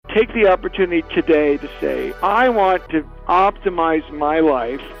take the opportunity today to say, I want to optimize my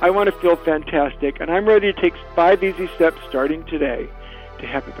life. I want to feel fantastic, and I'm ready to take 5 easy steps starting today to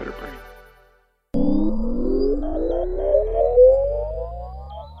have a better brain.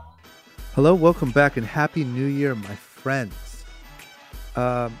 Hello, welcome back, and Happy New Year, my friends.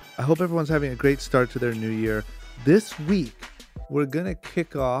 I hope everyone's having a great start to their new year. This week, we're going to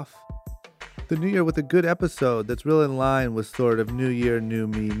kick off the new year with a good episode that's real in line with sort of new year, new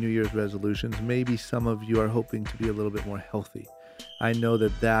me, New Year's resolutions. Maybe some of you are hoping to be a little bit more healthy. I know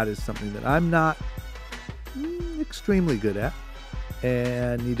that is something that I'm not extremely good at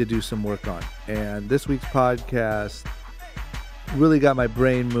and need to do some work on. And this week's podcast really got my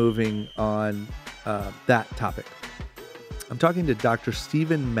brain moving on that topic. I'm talking to Dr.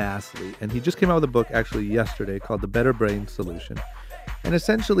 Stephen Masley, and he just came out with a book actually yesterday called The Better Brain Solution. And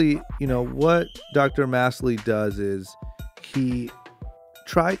essentially, what Dr. Masley does is he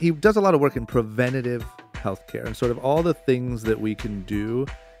does a lot of work in preventative healthcare and sort of all the things that we can do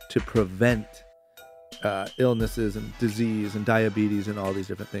to prevent illnesses and disease and diabetes and all these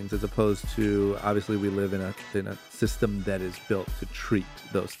different things, as opposed to, obviously, we live in a system that is built to treat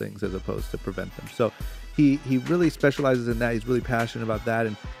those things as opposed to prevent them. So he really specializes in that. He's really passionate about that.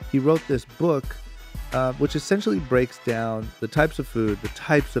 And he wrote this book, which essentially breaks down the types of food, the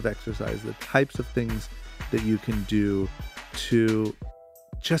types of exercise, the types of things that you can do to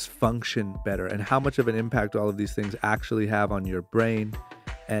just function better, and how much of an impact all of these things actually have on your brain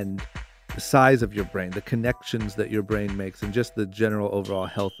and the size of your brain, the connections that your brain makes, and just the general overall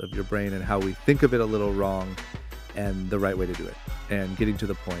health of your brain, and how we think of it a little wrong and the right way to do it, and getting to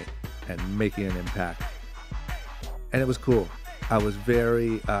the point and making an impact. And it was cool. I was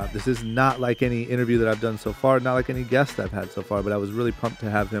very, this is not like any interview that I've done so far, not like any guest I've had so far, but I was really pumped to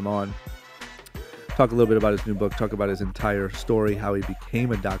have him on, talk a little bit about his new book, talk about his entire story, how he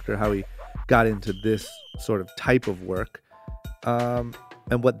became a doctor, how he got into this sort of type of work,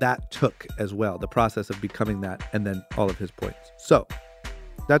 and what that took as well, the process of becoming that, and then all of his points. So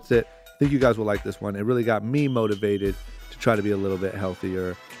that's it. I think you guys will like this one. It really got me motivated to try to be a little bit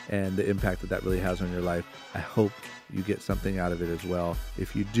healthier, and the impact that really has on your life. I hope you get something out of it as well.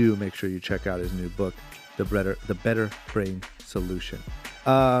 If you do, make sure you check out his new book, The Better Brain Solution.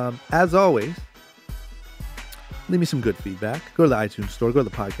 As always, leave me some good feedback. Go to the iTunes store, go to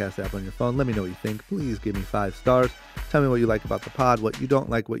the podcast app on your phone. Let me know what you think. Please give me 5 stars. Tell me what you like about the pod, what you don't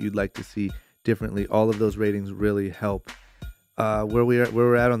like, what you'd like to see differently. All of those ratings really help where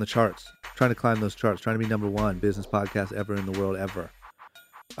we're at on the charts. Trying to climb those charts, trying to be number 1 business podcast ever in the world ever.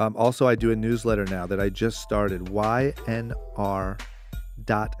 Also, I do a newsletter now that I just started, ynr.la/drama.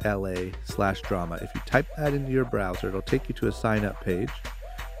 If you type that into your browser, it'll take you to a sign-up page.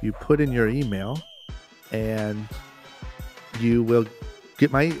 You put in your email, and you will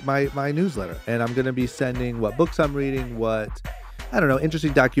get my newsletter. And I'm going to be sending what books I'm reading,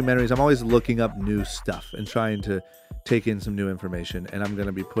 interesting documentaries. I'm always looking up new stuff and trying to take in some new information. And I'm going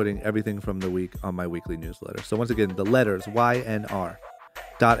to be putting everything from the week on my weekly newsletter. So once again, the letters, ynr.la/drama.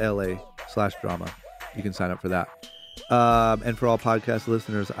 You can sign up for that. And for all podcast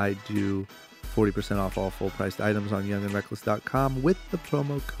listeners, I do 40% off all full-priced items on youngandreckless.com with the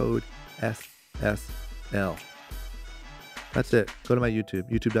promo code SSL. That's it. Go to my YouTube,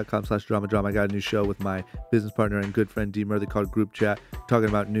 youtube.com/drama. I got a new show with my business partner and good friend D. Murthy called Group Chat. We're talking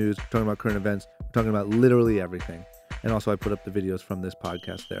about news, we're talking about current events, we're talking about literally everything. And also I put up the videos from this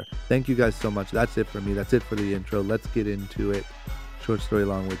podcast there. Thank you guys so much. That's it for me. That's it for the intro. Let's get into it. Short story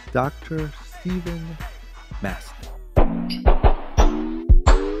long with Dr. Stephen Masley.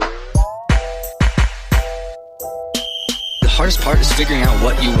 The hardest part is figuring out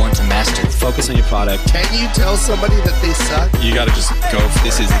what you want to master. Focus on your product. Can you tell somebody that they suck? You gotta just go for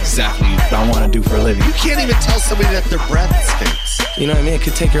This it. is exactly what I want to do for a living. You can't even tell somebody that their breath stinks. You know what I mean? It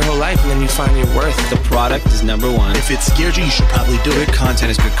could take your whole life, and then you find your worth. The product is number 1. If it scares you, you should probably do it. Good content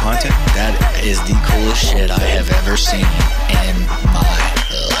is good content. That is the coolest shit I have ever seen in my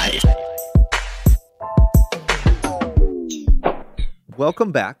life.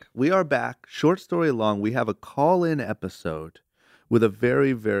 Welcome back. We are back. Short story long. We have a call-in episode with a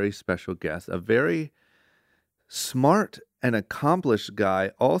very, very special guest, a very smart and accomplished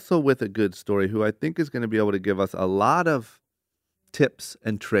guy, also with a good story, who I think is going to be able to give us a lot of tips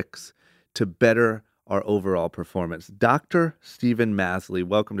and tricks to better our overall performance. Dr. Stephen Masley,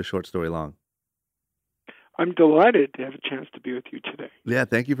 welcome to Short Story Long. I'm delighted to have a chance to be with you today. Yeah,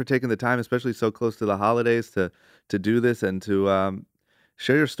 thank you for taking the time, especially so close to the holidays, to do this and to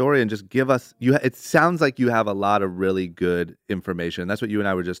share your story and just give us, it sounds like you have a lot of really good information. That's what you and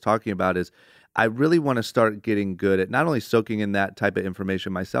I were just talking about is I really want to start getting good at not only soaking in that type of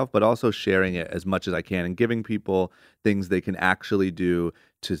information myself, but also sharing it as much as I can and giving people things they can actually do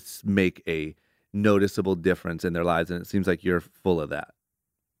to make a noticeable difference in their lives. And it seems like you're full of that.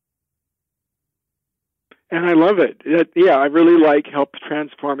 And I love it. I really like help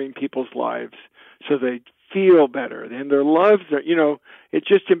transforming people's lives so they feel better and their lives are, it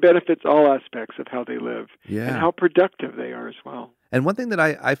just benefits all aspects of how they live and how productive they are as well. And one thing that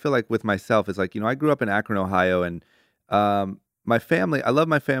I feel like with myself is like, I grew up in Akron, Ohio, and my family, I love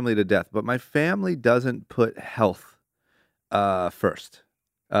my family to death, but my family doesn't put health first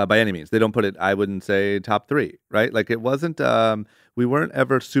by any means. They don't put it, I wouldn't say top 3, right? Like it wasn't, we weren't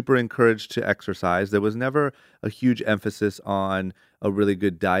ever super encouraged to exercise. There was never a huge emphasis on a really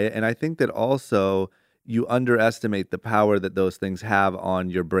good diet. And I think that also you underestimate the power that those things have on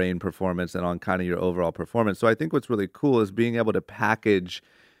your brain performance and on kind of your overall performance. So I think what's really cool is being able to package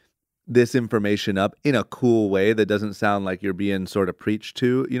this information up in a cool way that doesn't sound like you're being sort of preached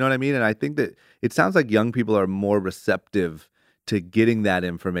to, you know what I mean? And I think that it sounds like young people are more receptive to getting that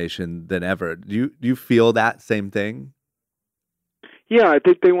information than ever. Do you feel that same thing? Yeah, I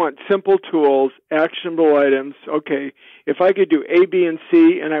think they want simple tools, actionable items. Okay, if I could do A, B, and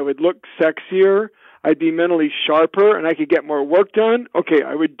C and I would look sexier, I'd be mentally sharper and I could get more work done. Okay,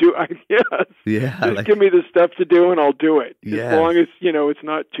 I would do, yes. Yeah. Just give me the stuff to do and I'll do it. As long as, it's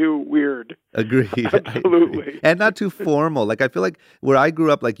not too weird. Agreed. Absolutely. Agree. And not too formal. Like I feel like where I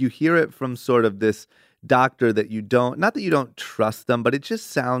grew up, like you hear it from sort of this doctor that you don't, not that you don't trust them, but it just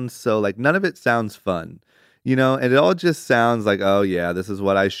sounds so like none of it sounds fun, and it all just sounds like, oh yeah, this is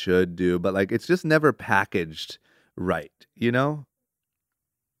what I should do. But like, it's just never packaged right,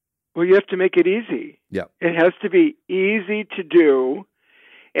 Well, you have to make it easy. Yeah. It has to be easy to do,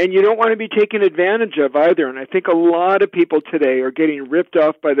 and you don't want to be taken advantage of either. And I think a lot of people today are getting ripped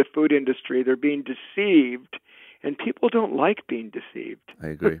off by the food industry. They're being deceived, and people don't like being deceived. I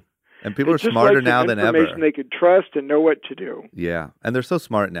agree. And people are smarter now than ever. Information they could trust and know what to do. Yeah. And they're so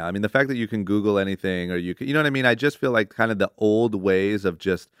smart now. I mean, the fact that you can Google anything or you know what I mean? I just feel like kind of the old ways of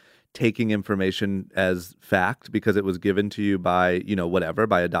just taking information as fact because it was given to you by, whatever,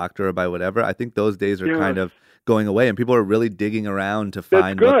 by a doctor or by whatever. I think those days are kind of going away and people are really digging around to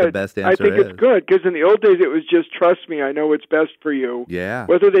find what the best answer is. I think it's good because in the old days it was just trust me, I know what's best for you. Yeah.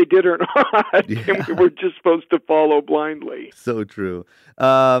 Whether they did or not. Yeah. And we were just supposed to follow blindly. So true.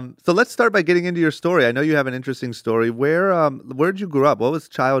 So let's start by getting into your story. I know you have an interesting story. Where'd you grow up? What was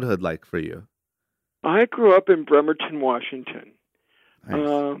childhood like for you? I grew up in Bremerton, Washington.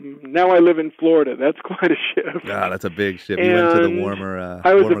 Nice. Now I live in Florida. That's quite a shift. Yeah, that's a big shift. You went to the warmer.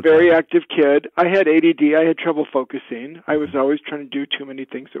 I was warmer a very climate. active kid. I had ADD. I had trouble focusing. I was always trying to do too many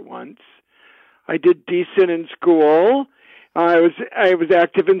things at once. I did decent in school. I was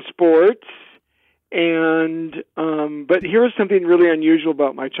active in sports. And but here was something really unusual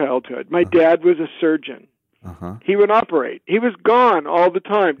about my childhood. My dad was a surgeon. He would operate. He was gone all the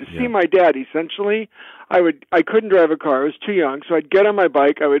time. To see my dad, essentially, I couldn't drive a car. I was too young, so I'd get on my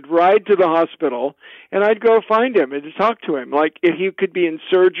bike. I would ride to the hospital, and I'd go find him and talk to him, like if he could be in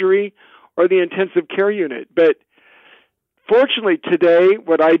surgery or the intensive care unit. But fortunately, today,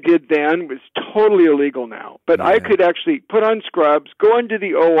 what I did then was totally illegal now. But I could actually put on scrubs, go into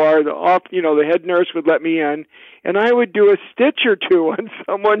the OR. The head nurse would let me in, and I would do a stitch or two on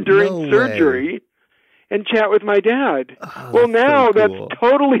someone during surgery. And chat with my dad. Oh, well, now so cool. That's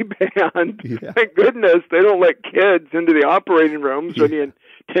totally banned. Yeah. Thank goodness they don't let kids into the operating rooms or the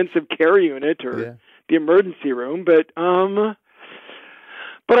intensive care unit or the emergency room. But I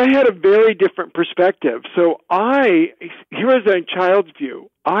had a very different perspective. So here was a child's view.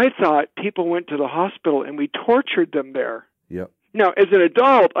 I thought people went to the hospital and we tortured them there. Yep. Now, as an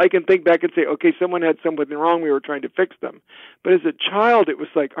adult, I can think back and say, okay, someone had something wrong, we were trying to fix them. But as a child, it was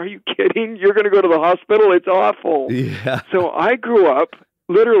like, are you kidding? You're going to go to the hospital? It's awful. Yeah. So I grew up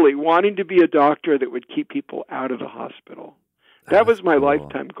literally wanting to be a doctor that would keep people out of the hospital. That was my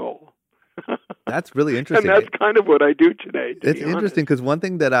lifetime goal. That's really interesting. And that's kind of what I do today. It's interesting because one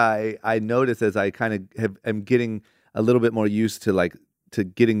thing that I notice as I kind of am getting a little bit more used to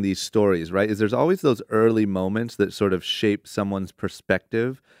getting these stories, right, is there's always those early moments that sort of shape someone's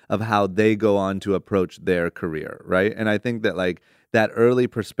perspective of how they go on to approach their career, right? And I think that that early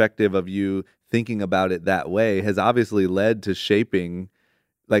perspective of you thinking about it that way has obviously led to shaping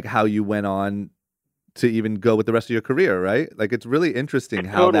how you went on to even go with the rest of your career, right? It's really interesting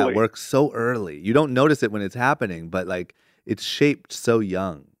how that works so early. You don't notice it when it's happening, but it's shaped so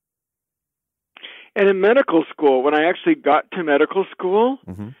young. And in medical school, when I actually got to medical school,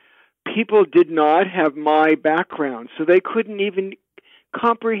 Mm-hmm. people did not have my background, so they couldn't even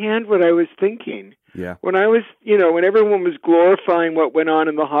comprehend what I was thinking. Yeah. When I was, when everyone was glorifying what went on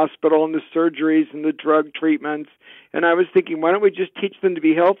in the hospital and the surgeries and the drug treatments, and I was thinking, why don't we just teach them to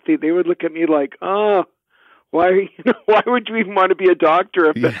be healthy? They would look at me like, oh, why would you even want to be a doctor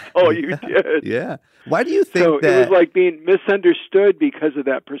if that's all you did? Yeah. Why do you think So that? it was like being misunderstood because of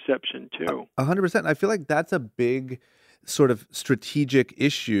that perception too. 100%. I feel like that's a big sort of strategic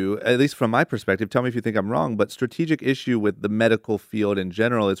issue, at least from my perspective. Tell me if you think I'm wrong, but strategic issue with the medical field in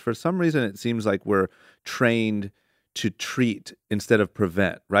general is for some reason it seems like we're trained to treat instead of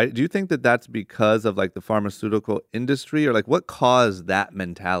prevent, right? Do you think that that's because of like the pharmaceutical industry, or like what caused that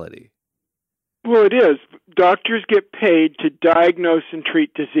mentality? Well, it is. Doctors get paid to diagnose and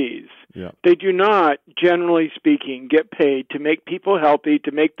treat disease. Yeah. They do not, generally speaking, get paid to make people healthy,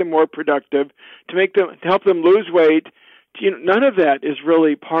 to make them more productive, to help them lose weight. None of that is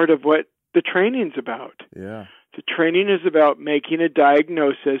really part of what the training's about. Yeah. The training is about making a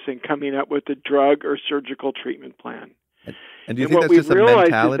diagnosis and coming up with a drug or surgical treatment plan. And do you And think what that's just we've a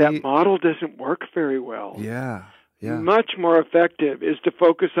realized mentality? is that model doesn't work very well. Yeah. Yeah. Much more effective is to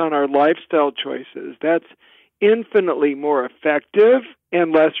focus on our lifestyle choices. That's infinitely more effective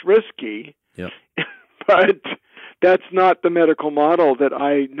and less risky. Yep. But that's not the medical model that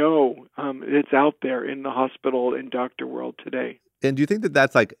I know that's out there in the hospital and doctor world today. And do you think that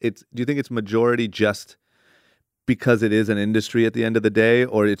that's like do you think it's majority just because it is an industry at the end of the day,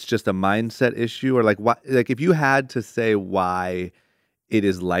 or it's just a mindset issue, or like why, like if you had to say why it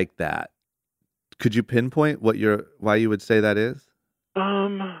is like that, could you pinpoint why you would say that is?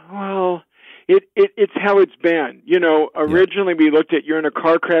 Well, it's how it's been. Originally we looked at, you're in a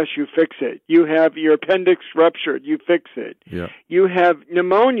car crash, you fix it. You have your appendix ruptured, you fix it. Yeah. You have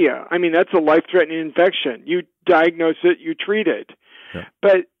pneumonia. I mean, that's a life-threatening infection. You diagnose it, you treat it. Yeah.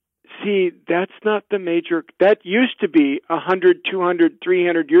 But see, that's not the major. That used to be 100, 200,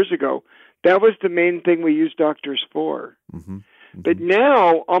 300 years ago. That was the main thing we used doctors for. Mm-hmm. Mm-hmm. But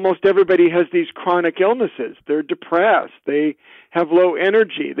now almost everybody has these chronic illnesses. They're depressed. They have low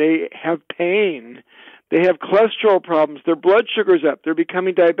energy. They have pain. They have cholesterol problems. Their blood sugar's up. They're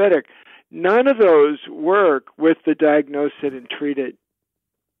becoming diabetic. None of those work with the diagnose it and treat it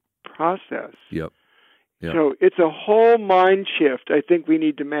process. Yep. So it's a whole mind shift I think we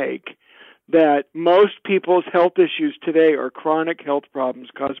need to make, that most people's health issues today are chronic health problems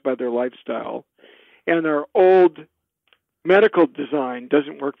caused by their lifestyle, and our old medical design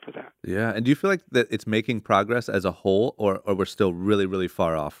doesn't work for that. Yeah. And do you feel like that it's making progress as a whole, or we're still really, really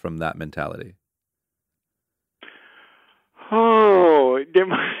far off from that mentality? Oh,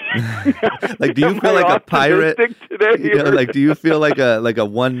 like, do you feel like a pirate today? Like, do you feel like a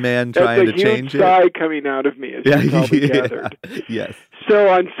one man trying to change it? That's a huge sigh coming out of me, as you probably gathered. Yes. So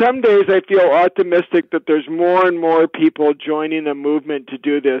on some days I feel optimistic that there's more and more people joining the movement to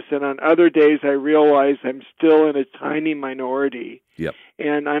do this, and on other days I realize I'm still in a tiny minority. Yep.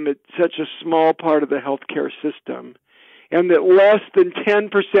 And I'm such a small part of the healthcare system, and that less than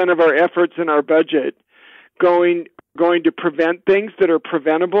 10% of our efforts in our budget going to prevent things that are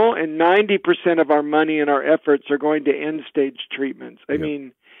preventable, and 90% of our money and our efforts are going to end-stage treatments. I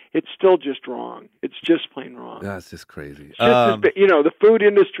mean, it's still just wrong. It's just plain wrong. That's just crazy. The food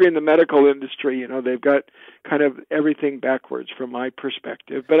industry and the medical industry, they've got kind of everything backwards from my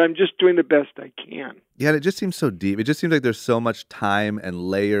perspective, but I'm just doing the best I can. Yeah, it just seems so deep. It just seems like there's so much time and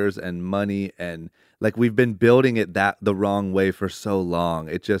layers and money, and like we've been building it the wrong way for so long.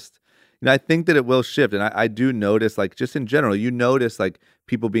 It just... I think that it will shift. And I do notice, like, just in general, you notice, like,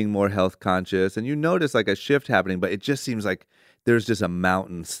 people being more health conscious, and you notice, like, a shift happening, but it just seems like there's just a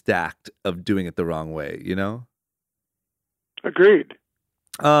mountain stacked of doing it the wrong way, Agreed.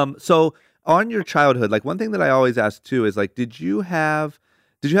 So on your childhood, like, one thing that I always ask, too, is, like, did you have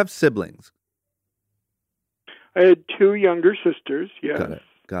siblings? I had two younger sisters, yes.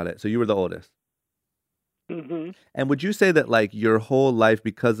 Got it. So you were the oldest. Mm-hmm. And would you say that, like, your whole life,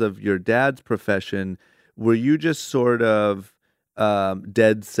 because of your dad's profession, were you just sort of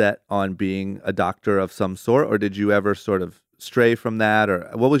dead set on being a doctor of some sort, or did you ever sort of stray from that, or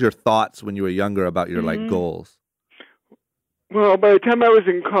what was your thoughts when you were younger about your like goals? Well, by the time I was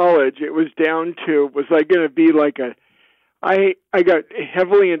in college, it was down to, was I going to be like I got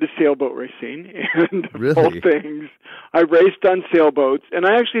heavily into sailboat racing, and Really? all things. I raced on sailboats, and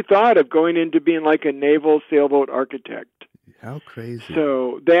I actually thought of going into being like a naval sailboat architect. How crazy.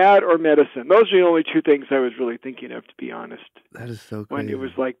 So that or medicine. Those are the only two things I was really thinking of, to be honest. That is so crazy. When it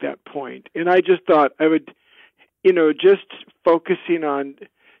was like that point. And I just thought I would, just focusing on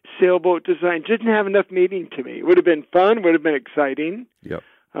sailboat design didn't have enough meaning to me. It would have been fun, would have been exciting. Yep.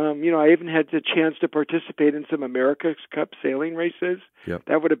 I even had the chance to participate in some America's Cup sailing races. Yep.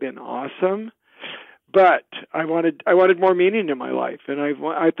 That would have been awesome. But I wanted more meaning in my life, and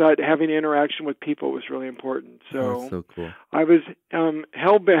I thought having interaction with people was really important. So, that's so cool. I was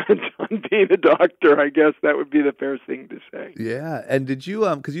hell bent on being a doctor. I guess that would be the fair thing to say. Yeah. And did you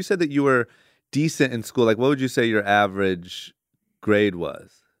because you said that you were decent in school, like what would you say your average grade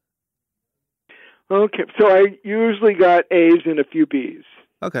was? Okay, so I usually got A's and a few B's.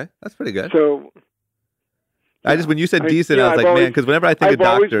 Okay, that's pretty good. So when you said decent, I was like, man, because whenever I think of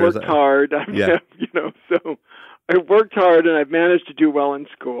doctors, I've always worked hard. So I've worked hard and I've managed to do well in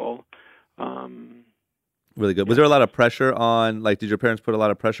school. Really good. Was there a lot of pressure on, like, did your parents put a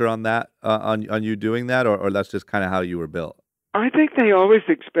lot of pressure on that, on you doing that, or that's just kind of how you were built? I think they always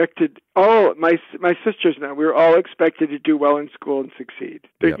expected. My sisters and I, we were all expected to do well in school and succeed.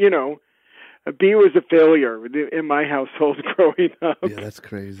 Yep. A B was a failure in my household growing up. Yeah, that's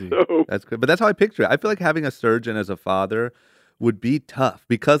crazy. So, that's good. But that's how I picture it. I feel like having a surgeon as a father would be tough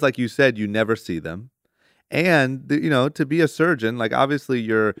because, like you said, you never see them. And, to be a surgeon, like, obviously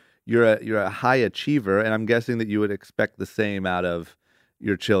you're a high achiever, and I'm guessing that you would expect the same out of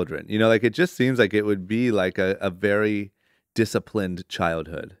your children. Like, it just seems like it would be like a very disciplined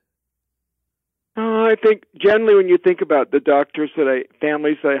childhood. I think generally when you think about the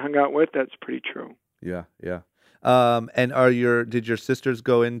families that I hung out with, that's pretty true. Yeah, yeah. And did your sisters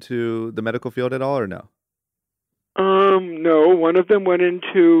go into the medical field at all, or no? No. One of them went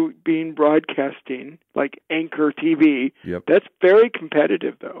into being broadcasting, like anchor TV. Yep. That's very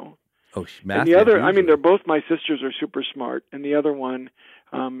competitive, though. Oh, massive. And the other, they're both, my sisters are super smart, and the other one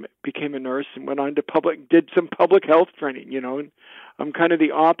became a nurse and went on to did some public health training, and I'm kind of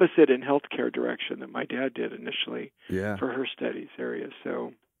the opposite in healthcare direction that my dad did initially for her studies area.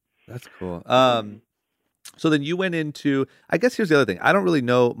 So that's cool. So then you went into, I guess here's the other thing. I don't really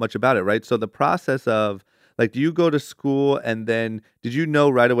know much about it, right? So the process of, like, do you go to school and then did you know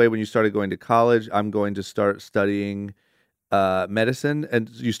right away when you started going to college, I'm going to start studying medicine, and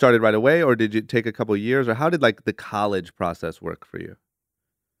you started right away, or did it take a couple of years, or how did like the college process work for you?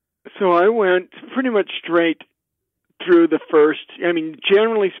 So I went pretty much straight through the first,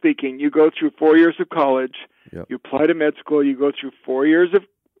 generally speaking, you go through 4 years of college, Yep. You apply to med school, you go through 4 years of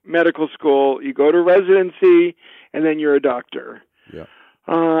medical school, you go to residency, and then you're a doctor. Yeah.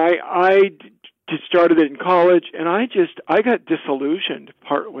 I just started it in college, and I got disillusioned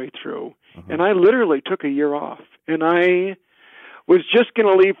partway through, and I literally took a year off, and I was just going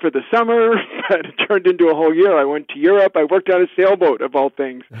to leave for the summer, but it turned into a whole year. I went to Europe. I worked on a sailboat, of all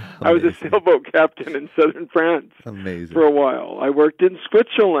things. I was a sailboat captain in southern France for a while. I worked in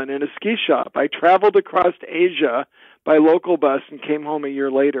Switzerland in a ski shop. I traveled across Asia by local bus and came home a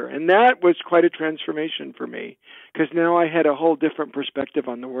year later. And that was quite a transformation for me, because now I had a whole different perspective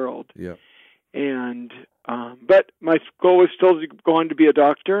on the world. Yeah. And but my goal was still to go on to be a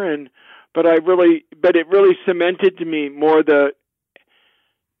doctor, but it really cemented to me more the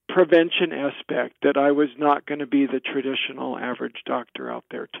prevention aspect, that I was not going to be the traditional average doctor out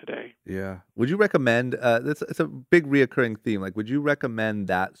there today. Yeah. Would you recommend, it's a big reoccurring theme, like would you recommend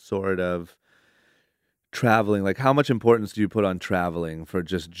that sort of traveling? Like how much importance do you put on traveling for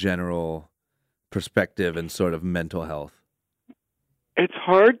just general perspective and sort of mental health? It's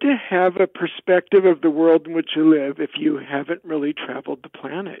hard to have a perspective of the world in which you live if you haven't really traveled the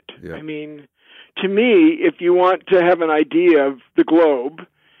planet. Yeah. I mean, to me, if you want to have an idea of the globe,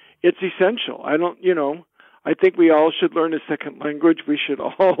 it's essential. I think we all should learn a second language. We should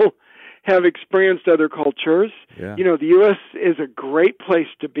all have experienced other cultures. Yeah. The U.S. is a great place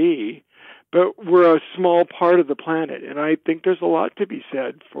to be, but we're a small part of the planet, and I think there's a lot to be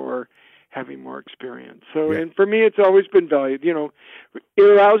said for having more experience. So, and for me, it's always been valued. It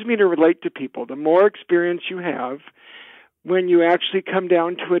allows me to relate to people. The more experience you have, when you actually come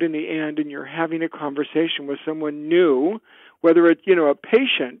down to it in the end and you're having a conversation with someone new, whether it's, a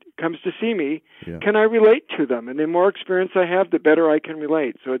patient comes to see me, can I relate to them? And the more experience I have, the better I can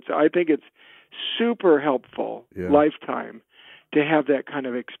relate. So I think it's super helpful lifetime to have that kind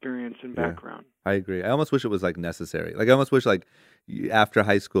of experience and background. I agree. I almost wish it was like necessary. Like I almost wish like after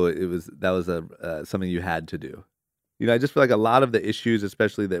high school that was something you had to do. I just feel like a lot of the issues,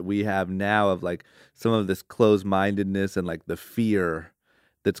 especially that we have now, of like some of this closed-mindedness and like the fear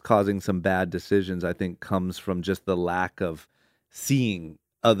that's causing some bad decisions, I think comes from just the lack of seeing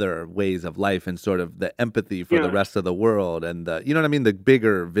other ways of life and sort of the empathy for the rest of the world and the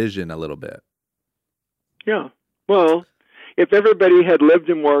bigger vision a little bit. Yeah. Well, if everybody had lived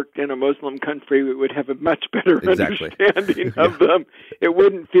and worked in a Muslim country, we would have a much better Exactly. understanding of them. It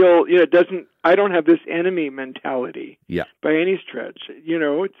wouldn't feel, it doesn't, I don't have this enemy mentality Yeah. by any stretch.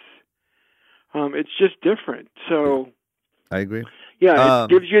 It's just different. So, I agree. yeah, it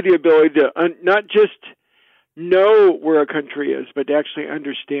gives you the ability to not just know where a country is, but to actually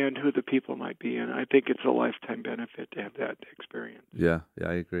understand who the people might be. And I think it's a lifetime benefit to have that experience. Yeah,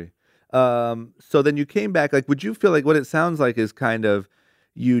 I agree. So then you came back, like, would you feel like what it sounds like is kind of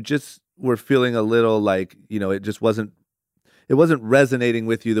you just were feeling a little like, it wasn't resonating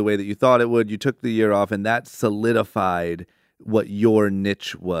with you the way that you thought it would. You took the year off and that solidified what your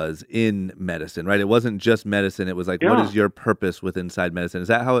niche was in medicine, right? It wasn't just medicine. It was like, what is your purpose with inside medicine? Is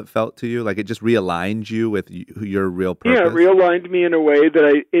that how it felt to you? Like it just realigned you with your real purpose? Yeah, it realigned me in a way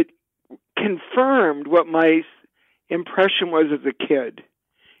that it confirmed what my impression was as a kid.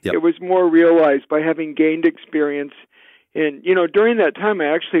 Yep. It was more realized by having gained experience. And, during that time,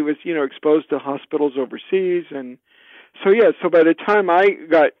 I actually was, exposed to hospitals overseas. And so by the time I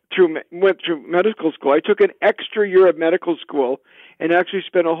went through medical school, I took an extra year of medical school and actually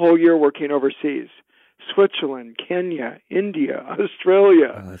spent a whole year working overseas. Switzerland, Kenya, India,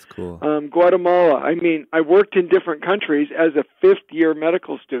 Australia. Oh, that's cool. Guatemala. I mean, I worked in different countries as a fifth-year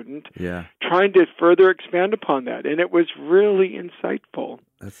medical student, trying to further expand upon that, and it was really insightful.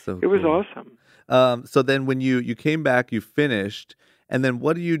 That's so It was awesome. So then when you came back, you finished, and then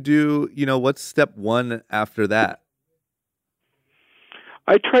what do you do? What's step one after that?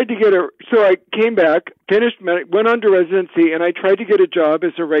 I tried to so I came back, went on to residency, and I tried to get a job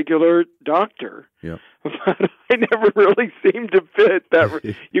as a regular doctor. Yeah. But I never really seemed to fit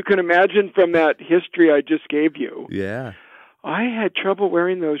that. You can imagine from that history I just gave you. Yeah. I had trouble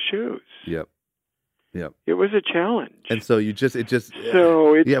wearing those shoes. Yep. It was a challenge. And so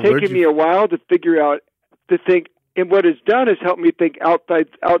so it's taken me a while to think, and what it's done is help me think outside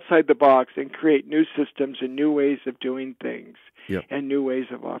the box and create new systems and new ways of doing things and new ways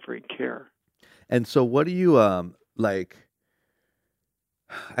of offering care. And so what do you like?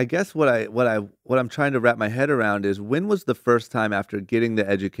 I guess what I'm trying to wrap my head around is, when was the first time after getting the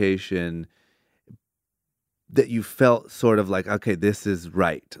education that you felt sort of like, okay, this is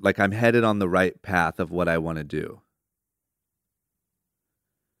right. Like I'm headed on the right path of what I want to do.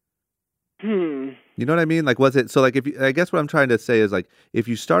 You know what I mean? Like, was it, so like, I guess what I'm trying to say is like, if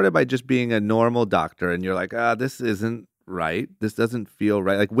you started by just being a normal doctor and you're like, this isn't right. This doesn't feel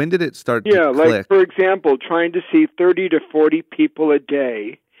right. Like, when did it start to click? Like, for example, trying to see 30 to 40 people a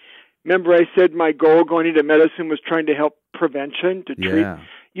day. Remember I said my goal going into medicine was trying to help prevention, to treat.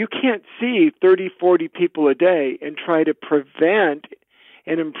 You can't see 30, 40 people a day and try to prevent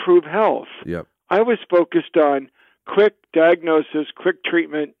and improve health. Yep. I was focused on quick diagnosis, quick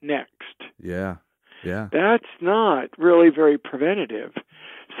treatment, next. Yeah. That's not really very preventative.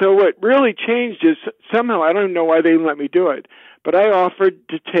 So what really changed is somehow, I don't even know why they didn't let me do it, but I offered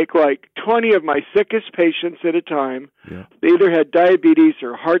to take like 20 of my sickest patients at a time. Yeah. They either had diabetes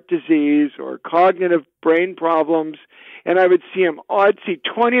or heart disease or cognitive brain problems, and I would see them. I'd see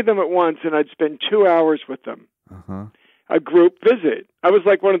 20 of them at once, and I'd spend 2 hours with them. A group visit. I was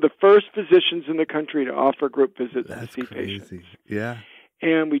like one of the first physicians in the country to offer group visits to see patients. Yeah.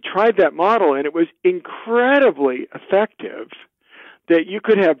 And we tried that model, and it was incredibly effective. That you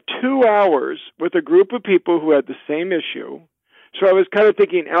could have 2 hours with a group of people who had the same issue. So I was kind of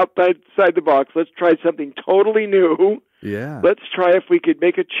thinking outside the box. Let's try something totally new. Yeah. Let's try if we could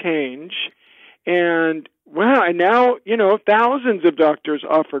make a change. And and now, thousands of doctors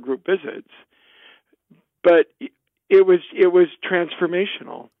offer group visits. But it was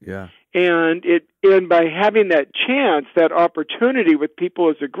transformational. Yeah. And by having that chance, that opportunity with people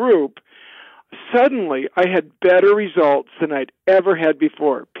as a group, suddenly I had better results than I'd ever had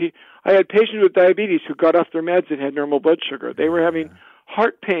before. I had patients with diabetes who got off their meds and had normal blood sugar. They were having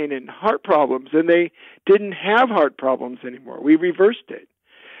heart pain and heart problems, and they didn't have heart problems anymore. We reversed it.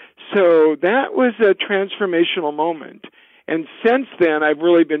 So that was a transformational moment. And since then, I've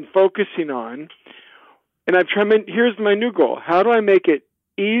really been focusing on, and here's my new goal. How do I make it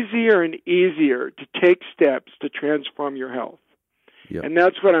easier and easier to take steps to transform your health? Yep. And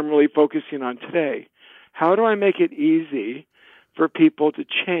that's what I'm really focusing on today. How do I make it easy for people to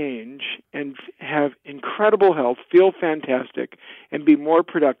change and have incredible health, feel fantastic, and be more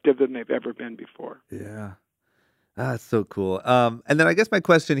productive than they've ever been before? Yeah. That's so cool. And then I guess my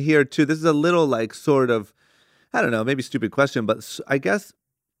question here, too, this is a little like sort of, I don't know, maybe stupid question, but I guess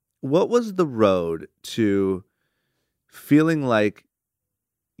what was the road to feeling like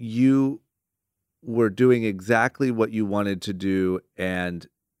you were doing exactly what you wanted to do and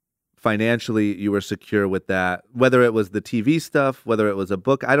financially you were secure with that, whether it was the TV stuff, whether it was a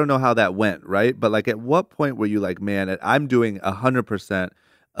book. I don't know how that went, right? But like, at what point were you like, man, I'm doing 100%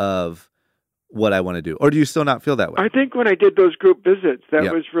 of what I want to do? Or do you still not feel that way? I think when I did those group visits, that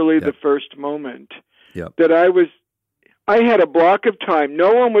Yep. was really Yep. the first moment Yep. that I had a block of time.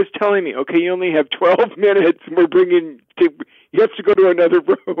 No one was telling me, okay, you only have 12 minutes and you have to go to another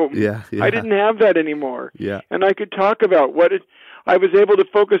room. Yeah, yeah. I didn't have that anymore. Yeah. And I could talk about I was able to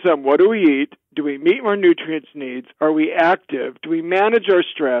focus on what do we eat? Do we meet our nutrients needs? Are we active? Do we manage our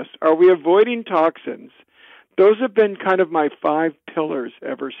stress? Are we avoiding toxins? Those have been kind of my 5 pillars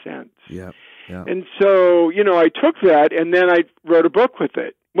ever since. Yeah. Yeah. And so, I took that and then I wrote a book with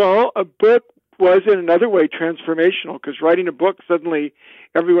it. Well, a book was in another way transformational, because writing a book, suddenly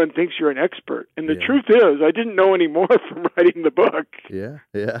everyone thinks you're an expert. And the Yeah. truth is, I didn't know any more from writing the book. Yeah.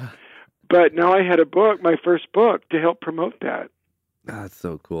 Yeah. But now I had a book, my first book, to help promote that. That's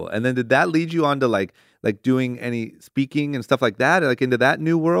so cool. And then did that lead you on to like doing any speaking and stuff like that, like into that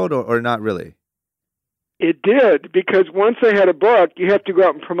new world, or not really? It did, because once I had a book, you have to go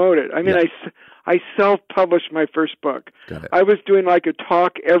out and promote it. I mean, Yeah. I self-published my first book. Got it. I was doing like a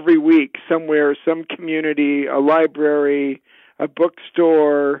talk every week somewhere, some community, a library, a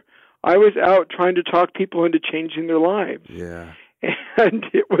bookstore. I was out trying to talk people into changing their lives. Yeah. And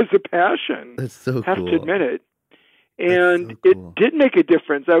it was a passion. That's so I have cool. to admit it. And so cool. it did make a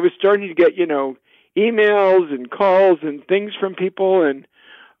difference. I was starting to get, emails and calls and things from people. And,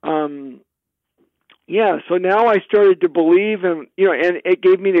 so now I started to believe, and it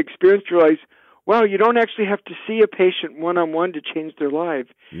gave me the experience to realize, wow, you don't actually have to see a patient one-on-one to change their life.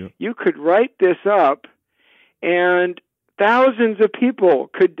 Yep. You could write this up, and thousands of people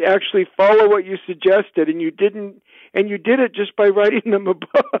could actually follow what you suggested, and you did it just by writing them a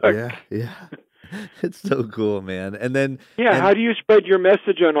book. Yeah. Yeah. It's so cool, man. And then how do you spread your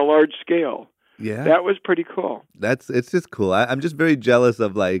message on a large scale? Yeah. That was pretty cool. It's just cool. I'm just very jealous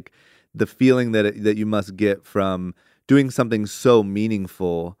of like the feeling that you must get from doing something so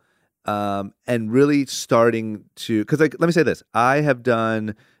meaningful, and really starting to, because like, let me say this, I have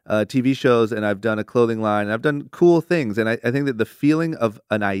done TV shows and I've done a clothing line and I've done cool things. And I think that the feeling of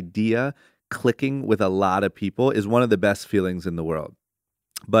an idea clicking with a lot of people is one of the best feelings in the world.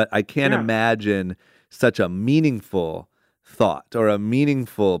 But I can't imagine such a meaningful thought or a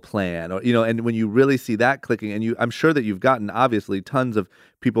meaningful plan, or and when you really see that clicking, and I'm sure that you've gotten obviously tons of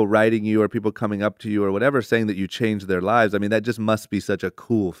people writing you or people coming up to you or whatever saying that you changed their lives. I mean, that just must be such a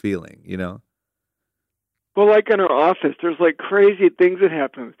cool feeling, Well, like in our office, there's like crazy things that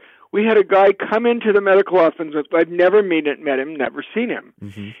happen. We had a guy come into the medical office. I've never met him, never seen him.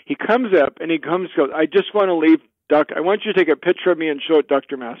 Mm-hmm. He comes up and goes, I just want to leave, Doc. I want you to take a picture of me and show it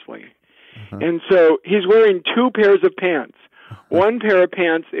Dr. Masley. Uh-huh. And so he's wearing 2 pairs of pants. One pair of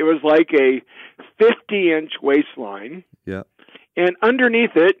pants, it was like a 50-inch waistline. Yeah. And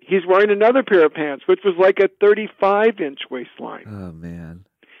underneath it, he's wearing another pair of pants, which was like a 35-inch waistline. Oh, man.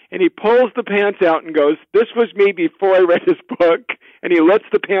 And he pulls the pants out and goes, this was me before I read his book. And he lets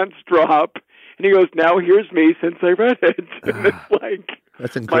the pants drop. And he goes, now here's me since I read it. And it's like,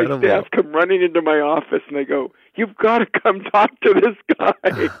 that's incredible. my staff come running into my office and they go, you've got to come talk to this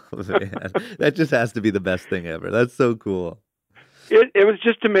guy. Oh, man. That just has to be the best thing ever. That's so cool. It was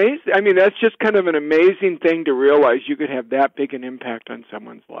just amazing. I mean, that's just kind of an amazing thing to realize you could have that big an impact on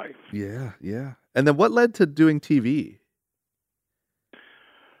someone's life. Yeah, yeah. And then what led to doing TV?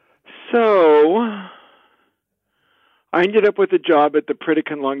 So I ended up with a job at the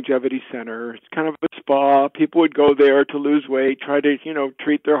Pritikin Longevity Center. It's kind of a spa. People would go there to lose weight, try to,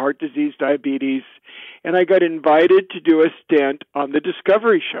 treat their heart disease, diabetes. And I got invited to do a stint on the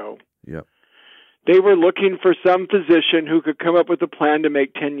Discovery Show. Yep. They were looking for some physician who could come up with a plan to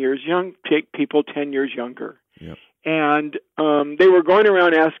make take people 10 years younger. Yep. And they were going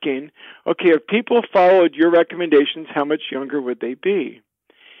around asking, okay, if people followed your recommendations, how much younger would they be?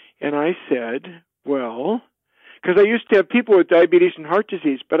 And I said, well, because I used to have people with diabetes and heart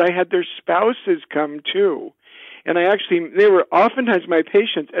disease, but I had their spouses come too. And they were oftentimes my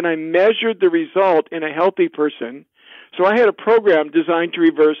patients, and I measured the result in a healthy person. So I had a program designed to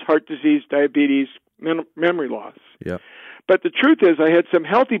reverse heart disease, diabetes, memory loss. Yeah. But the truth is I had some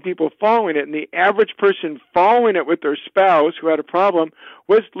healthy people following it, and the average person following it with their spouse who had a problem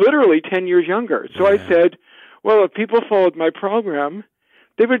was literally 10 years younger. So I said, well, if people followed my program,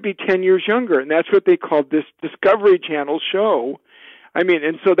 they would be 10 years younger. And that's what they called this Discovery Channel show. I mean,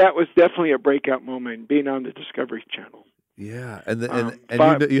 and so that was definitely a breakout moment, being on the Discovery Channel. Yeah. And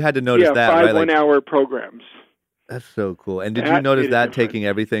you had to notice that, 5 right? Like, 1-hour programs. That's so cool. And did you notice that taking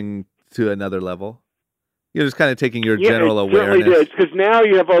everything to another level? You're just kind of taking your Yeah, general it certainly awareness. did, because now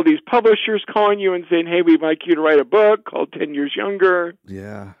you have all these publishers calling you and saying, hey, we'd like you to write a book called 10 Years Younger.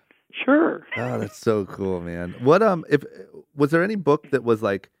 Yeah. Sure. Oh, that's so cool, man. What if was there any book that was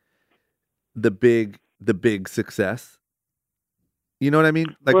like the big success? You know what I mean?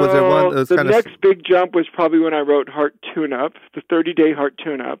 Like, was there one that was the kind of next big jump was probably when I wrote Heart Tune-Up, the 30-day Heart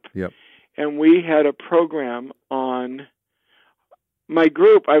Tune-Up. Yep. And we had a program on my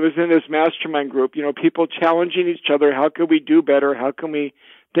group. I was in this mastermind group, people challenging each other. How can we do better? How can we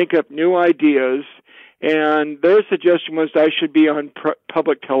think up new ideas? And their suggestion was I should be on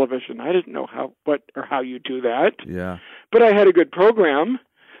public television. I didn't know how you do that. Yeah. But I had a good program.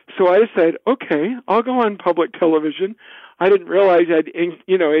 So I decided, okay, I'll go on public television. I didn't realize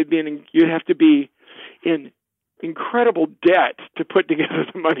you'd have to be in incredible debt to put together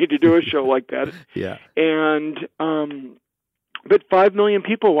the money to do a show like that. Yeah. And but 5 million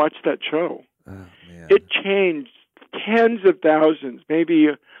people watched that show. Oh, man. It changed tens of thousands, maybe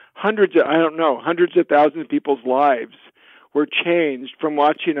hundreds of thousands of people's lives were changed from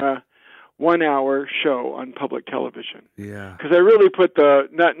watching a 1-hour show on public television. Yeah. Because I really put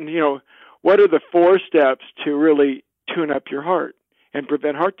what are the 4 steps to really tune up your heart and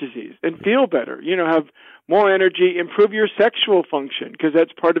prevent heart disease and feel better, have more energy, improve your sexual function, because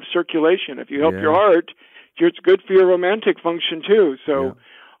that's part of circulation. If you help your heart, it's good for your romantic function too. So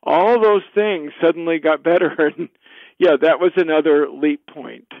all those things suddenly got better. And that was another leap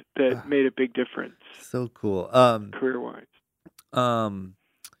point that made a big difference. So cool. Career-wise.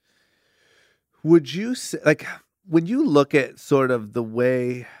 Would you say, like, when you look at sort of the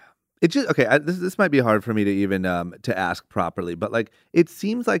way it just, okay, this might be hard for me to even to ask properly, but like, it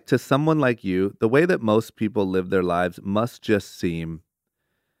seems like to someone like you, the way that most people live their lives must just seem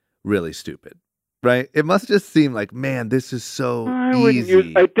really stupid, right? It must just seem like, man, this is so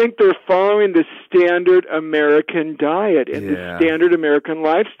easy. I think they're following the standard American diet and the standard American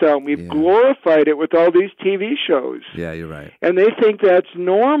lifestyle. And we've glorified it with all these TV shows. Yeah, you're right. And they think that's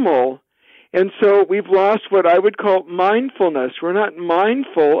normal. And so we've lost what I would call mindfulness. We're not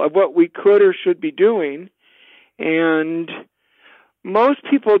mindful of what we could or should be doing. And most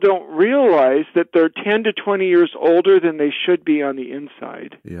people don't realize that they're 10 to 20 years older than they should be on the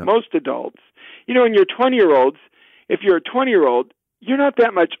inside. Yeah. Most adults. In your 20-year-olds, if you're a 20-year-old, you're not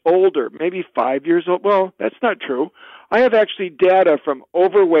that much older, maybe 5 years old. Well, that's not true. I have actually data from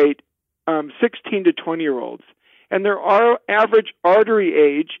overweight 16 to 20-year-olds. And their average artery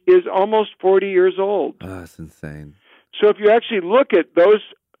age is almost 40 years old. Oh, that's insane. So if you actually look at those,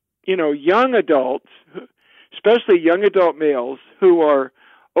 young adults, especially young adult males who are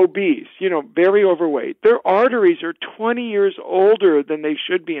obese, very overweight, their arteries are 20 years older than they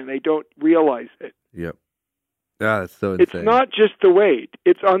should be, and they don't realize it. Yep. Yeah, that's so insane. It's not just the weight.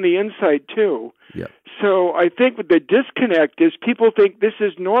 It's on the inside, too. Yep. So I think the disconnect is people think this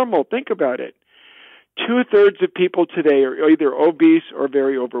is normal. Think about it. 2/3 of people today are either obese or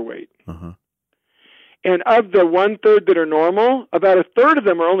very overweight. Uh-huh. And of the 1/3 that are normal, about 1/3 of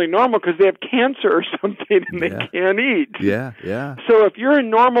them are only normal because they have cancer or something and they can't eat. Yeah, yeah. So if you're a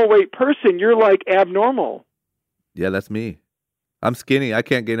normal weight person, you're like abnormal. Yeah, that's me. I'm skinny. I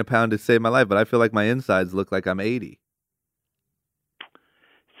can't gain a pound to save my life, but I feel like my insides look like I'm 80.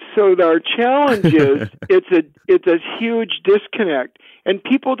 So our challenge is it's a huge disconnect. And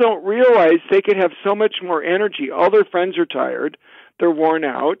people don't realize they could have so much more energy. All their friends are tired. They're worn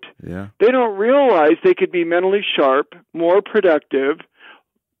out. Yeah. They don't realize they could be mentally sharp, more productive,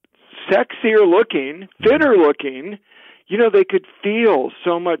 sexier looking, fitter looking. They could feel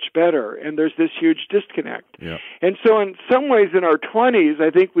so much better. And there's this huge disconnect. Yeah. And so in some ways in our 20s,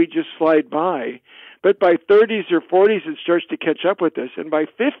 I think we just slide by. But by 30s or 40s, it starts to catch up with us. And by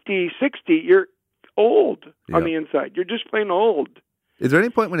 50, 60, you're old on the inside. You're just plain old. Is there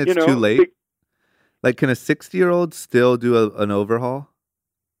any point when it's too late? Like, can a 60-year-old still do an overhaul?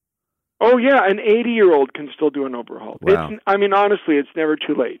 Oh, yeah, an 80-year-old can still do an overhaul. Wow. Honestly, it's never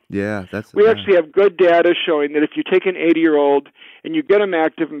too late. Yeah, We actually have good data showing that if you take an 80-year-old and you get them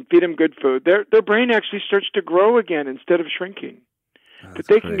active and feed them good food, their brain actually starts to grow again instead of shrinking. That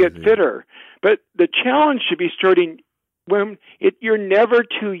they can get fitter. But the challenge should be starting when you're never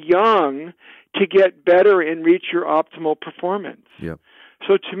too young to get better and reach your optimal performance. Yep.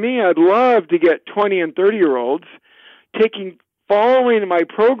 So to me, I'd love to get 20 and 30-year-olds following my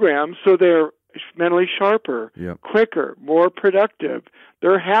program so they're mentally sharper, quicker, more productive.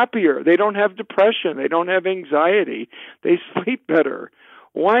 They're happier. They don't have depression. They don't have anxiety. They sleep better.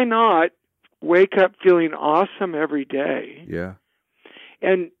 Why not wake up feeling awesome every day? Yeah.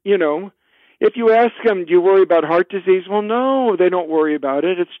 And, if you ask them, do you worry about heart disease? Well, no, they don't worry about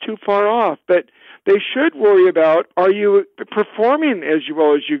it. It's too far off. But they should worry about, are you performing as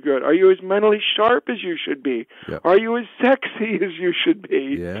well as you could? Are you as mentally sharp as you should be? Yep. Are you as sexy as you should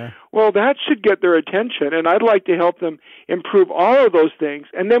be? Yeah. Well, that should get their attention, and I'd like to help them improve all of those things.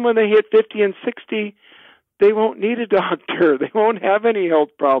 And then when they hit 50 and 60, they won't need a doctor. They won't have any health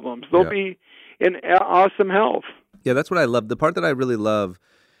problems. They'll be in awesome health. Yeah, that's what I love. The part that I really love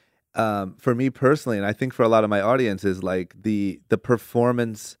for me personally, and I think for a lot of my audience, is like the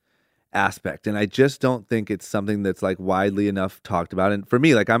performance aspect. And I just don't think it's something that's like widely enough talked about. And for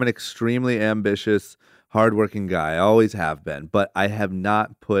me, like I'm an extremely ambitious, hardworking guy. I always have been, but I have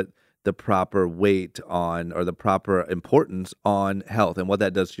not put the proper weight on or the proper importance on health and what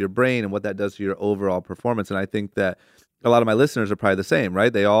that does to your brain and what that does to your overall performance. And I think that a lot of my listeners are probably the same,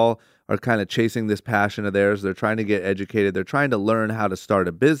 right? They all are kind of chasing this passion of theirs. They're trying to get educated. They're trying to learn how to start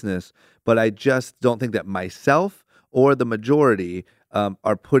a business. But I just don't think that myself or the majority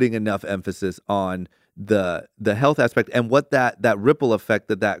are putting enough emphasis on the health aspect and what that ripple effect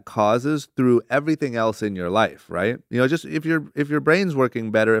that causes through everything else in your life, right? You know, just if your brain's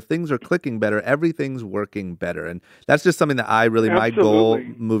working better, if things are clicking better, everything's working better. And that's just something that I really, my goal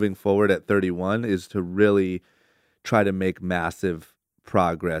moving forward at 31 is to really try to make massive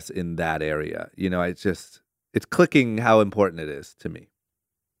progress in that area. You know, it's clicking how important it is to me.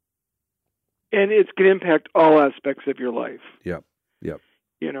 And it's going to impact all aspects of your life. Yep.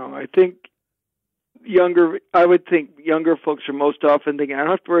 You know, I would think younger folks are most often thinking, I don't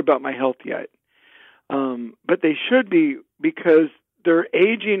have to worry about my health yet. But they should be, because they're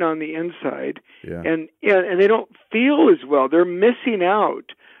aging on the inside, and they don't feel as well. They're missing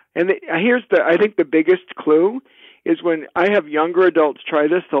out. And I think the biggest clue is when I have younger adults try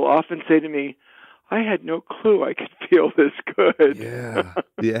this, they'll often say to me, I had no clue I could feel this good. Yeah.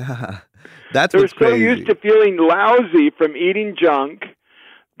 That's They're what's crazy. so used to feeling lousy from eating junk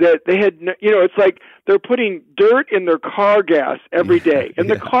that they had, it's like they're putting dirt in their car gas every day. And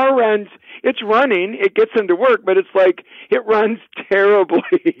the car runs, it's running, it gets them to work, but it's like it runs terribly.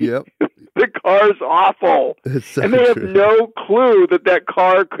 Yep. The car's awful. So and they have no clue that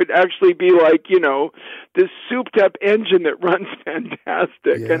car could actually be like, this souped up engine that runs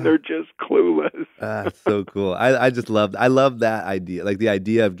fantastic, and they're just clueless. That's so cool. I love that idea, like the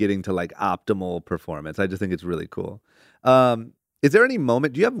idea of getting to like optimal performance. I just think it's really cool. Is there any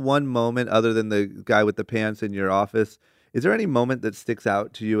moment, do you have one moment other than the guy with the pants in your office? Is there any moment that sticks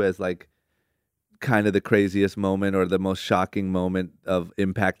out to you as like kind of the craziest moment or the most shocking moment of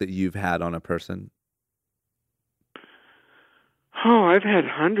impact that you've had on a person? Oh, I've had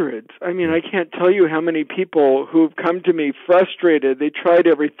hundreds. I mean, I can't tell you how many people who've come to me frustrated. They tried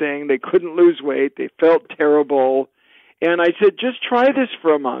everything. They couldn't lose weight. They felt terrible. And I said, just try this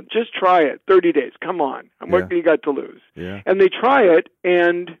for a month. Just try it. 30 days. Come on. What do you got to lose? Yeah. And they try it,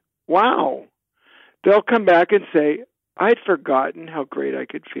 and wow. They'll come back and say, I'd forgotten how great I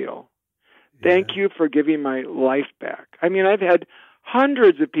could feel. Thank you for giving my life back. I mean, I've had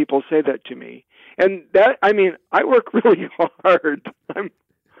hundreds of people say that to me. And I work really hard. I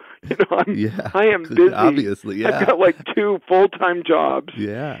am busy. Obviously, I've got like 2 full-time jobs.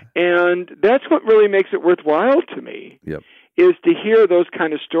 Yeah. And that's what really makes it worthwhile to me. Yep. Is to hear those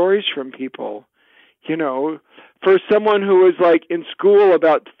kind of stories from people. For someone who was like in school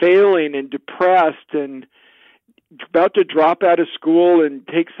about failing and depressed and about to drop out of school and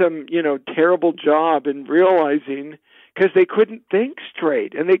take some, terrible job, and realizing, because they couldn't think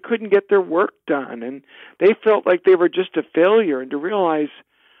straight and they couldn't get their work done and they felt like they were just a failure, and to realize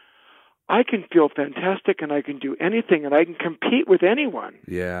I can feel fantastic and I can do anything and I can compete with anyone.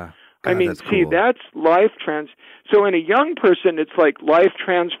 Yeah. God, that's cool. That's life So in a young person, it's like life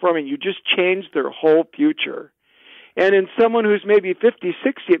transforming. You just change their whole future. And in someone who's maybe 50,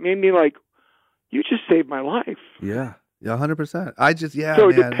 60, it made me like, you just saved my life. Yeah. 100%.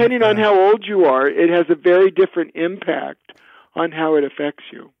 So depending on how old you are, it has a very different impact on how it affects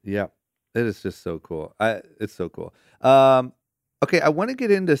you. Yeah. It is just so cool. It's so cool. Okay, I want to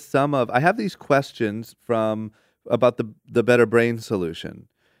get into I have these questions about the Better Brain Solution.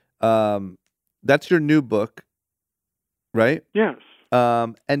 That's your new book, right? Yes.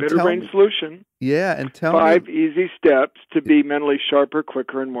 And Better Brain Solution. Yeah, and tell 5 me easy steps to be mentally sharper,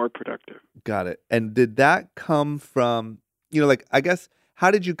 quicker, and more productive. Got it. And did that come from, I guess, how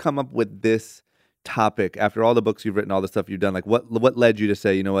did you come up with this topic after all the books you've written, all the stuff you've done? Like, what led you to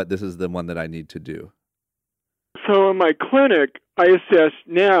say, you know what, this is the one that I need to do? So in my clinic, I assess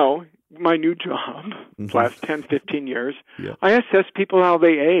now, my new job, last 10, 15 years, I assess people how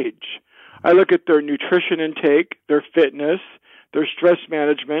they age. I look at their nutrition intake, their fitness, their stress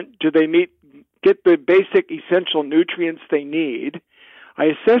management. Do they get the basic essential nutrients they need? I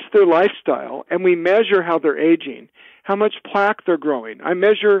assess their lifestyle, and we measure how they're aging, how much plaque they're growing. I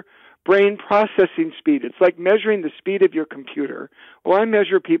measure brain processing speed. It's like measuring the speed of your computer. Well, I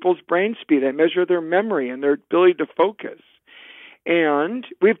measure people's brain speed. I measure their memory and their ability to focus. And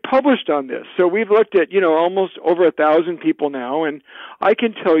we've published on this. So we've looked at, almost over 1,000 people now, and I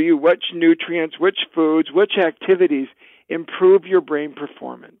can tell you which nutrients, which foods, which activities improve your brain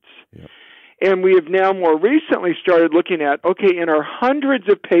performance. Yep. And we have now more recently started looking at, in our hundreds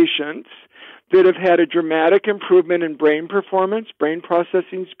of patients that have had a dramatic improvement in brain performance, brain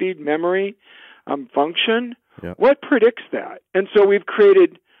processing speed, memory, function, what predicts that? And so we've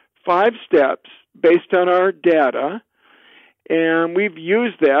created 5 steps based on our data, and we've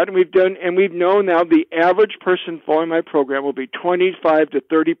used that, and we've known now the average person following my program will be 25 to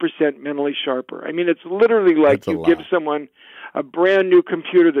 30% mentally sharper. I mean, it's literally like you give someone a brand new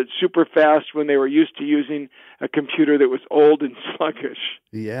computer that's super fast when they were used to using a computer that was old and sluggish.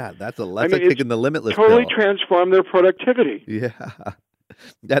 Yeah, that's like taking the limitless totally pill. Transform their productivity. Yeah,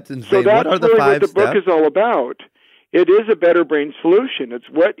 that's insane. So that's what are the really 5 what the steps? book is all about. It is a better brain solution. It's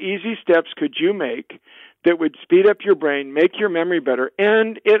what easy steps could you make that would speed up your brain, make your memory better,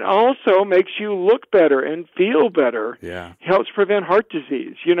 and it also makes you look better and feel better. Yeah. Helps prevent heart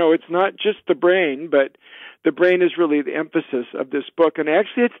disease. It's not just the brain, but the brain is really the emphasis of this book. And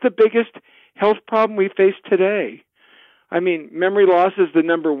actually, it's the biggest health problem we face today. I mean, memory loss is the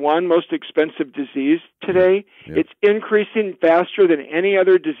number 1 most expensive disease today. Yeah. It's increasing faster than any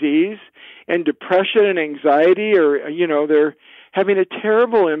other disease. And depression and anxiety they're having a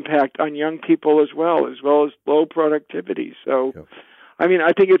terrible impact on young people as well as low productivity. So, I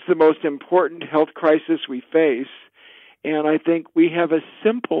think it's the most important health crisis we face. And I think we have a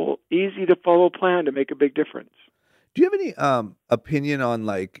simple, easy-to-follow plan to make a big difference. Do you have any opinion on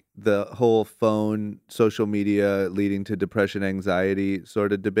like the whole phone, social media leading to depression, anxiety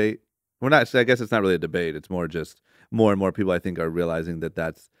sort of debate? I guess it's not really a debate. It's more just more and more people I think are realizing that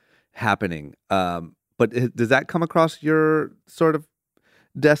that's happening. But does that come across your sort of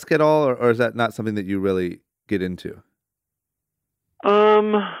desk at all, or is that not something that you really get into?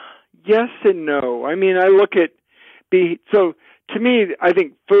 Yes and no. I mean, I look at to me, I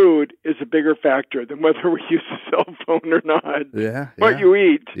think food is a bigger factor than whether we use a cell phone or not. Yeah. What you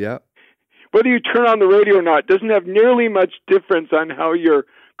eat. Yeah. Whether you turn on the radio or not doesn't have nearly much difference on how your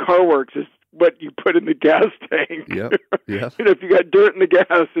car works as what you put in the gas tank. Yep. If you got dirt in the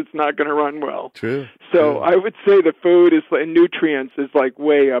gas, it's not going to run well. True. So I would say the food and nutrients is like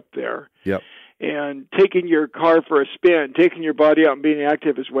way up there. Yep. And taking your car for a spin, taking your body out and being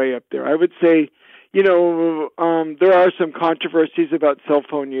active is way up there. I would say, there are some controversies about cell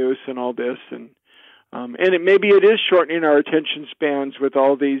phone use and all this, and maybe it is shortening our attention spans with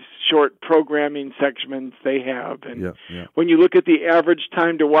all these short programming segments they have. And when you look at the average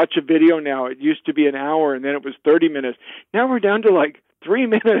time to watch a video now, it used to be an hour, and then it was 30 minutes. Now we're down to like 3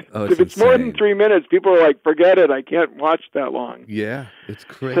 minutes. Oh, if it's more than 3 minutes, people are like, forget it, I can't watch that long. Yeah, it's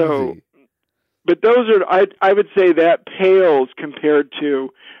crazy. So, but those are, I would say that pales compared to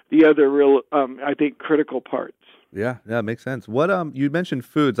the other real, I think, critical parts. Yeah, it makes sense. What you mentioned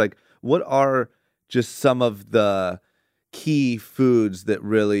foods, like what are just some of the key foods that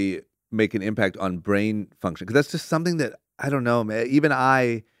really make an impact on brain function? Because that's just something that, I don't know, man, even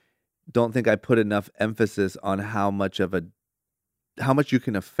I don't think I put enough emphasis on how much you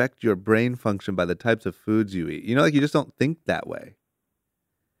can affect your brain function by the types of foods you eat. You just don't think that way.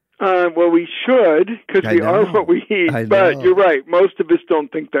 Well, we should, because we are what we eat. But you're right. Most of us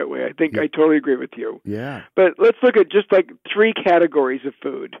don't think that way. I think I totally agree with you. Yeah. But let's look at just like 3 categories of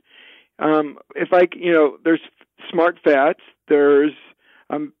food. There's smart fats, there's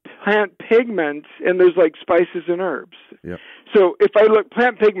plant pigments, and there's like spices and herbs. Yep. So if I look,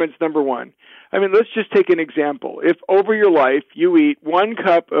 plant pigments, number 1. I mean, let's just take an example. If over your life you eat 1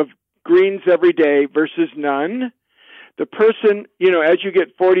 cup of greens every day versus none, the person, as you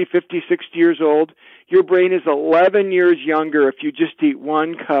get 40, 50, 60 years old, your brain is 11 years younger if you just eat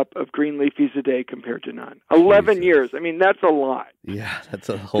 1 cup of green leafies a day compared to none. 11 years. I mean, that's a lot. Yeah, that's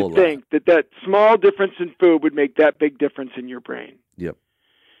a whole lot. To think that small difference in food would make that big difference in your brain. Yep.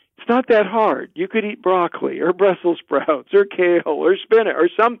 It's not that hard. You could eat broccoli or Brussels sprouts or kale or spinach or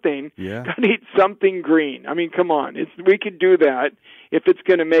something. Yeah. Got to eat something green. I mean, come on. We could do that if it's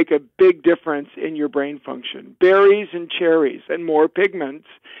going to make a big difference in your brain function. Berries and cherries and more pigments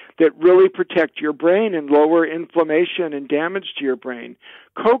that really protect your brain and lower inflammation and damage to your brain.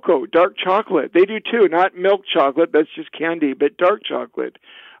 Cocoa, dark chocolate, they do too. Not milk chocolate, that's just candy, but dark chocolate.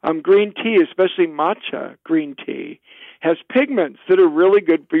 Green tea, especially matcha green tea, has pigments that are really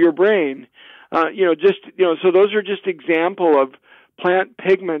good for your brain. So those are just example of plant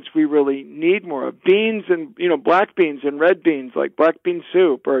pigments we really need more of. Beans and, black beans and red beans, like black bean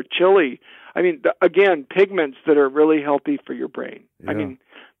soup or chili. I mean, again, pigments that are really healthy for your brain. Yeah.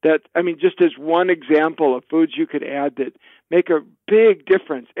 Just as one example of foods you could add that make a big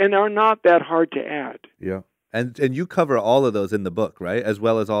difference and are not that hard to add. Yeah. And you cover all of those in the book, right? As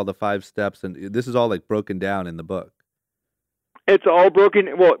well as all the 5 steps. And this is all like broken down in the book. It's all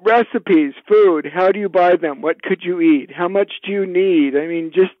broken. Well, recipes, food, how do you buy them? What could you eat? How much do you need? I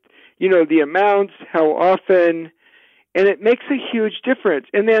mean, just, the amounts, how often, and it makes a huge difference.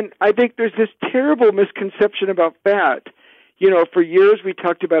 And then I think there's this terrible misconception about fat. For years we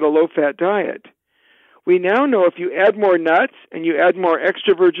talked about a low-fat diet. We now know if you add more nuts and you add more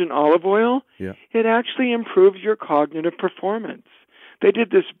extra virgin olive oil, it actually improves your cognitive performance. They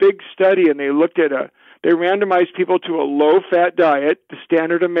did this big study and they randomized people to a low-fat diet, the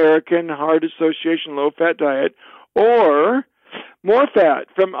standard American Heart Association low-fat diet, or more fat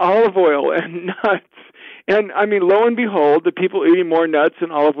from olive oil and nuts. And lo and behold, the people eating more nuts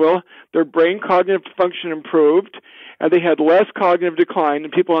and olive oil, their brain cognitive function improved, and they had less cognitive decline,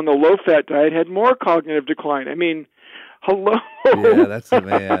 and people on the low-fat diet had more cognitive decline. Hello? Yeah,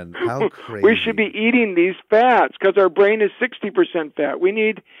 man, how crazy. We should be eating these fats because our brain is 60% fat.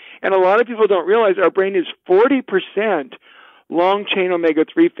 And a lot of people don't realize our brain is 40% long-chain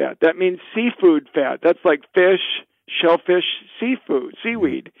omega-3 fat. That means seafood fat. That's like fish, shellfish,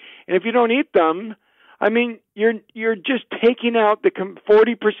 seaweed. And if you don't eat them, you're just taking out the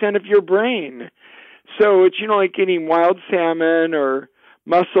 40% of your brain. So it's, like eating wild salmon or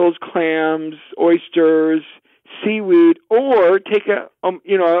mussels, clams, oysters, seaweed, or take a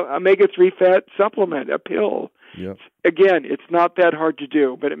omega-3 fat supplement, a pill. Yep. Again, it's not that hard to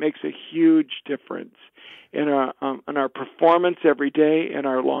do, but it makes a huge difference in our performance every day and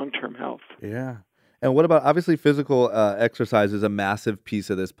our long-term health. Yeah. And what about, obviously physical exercise is a massive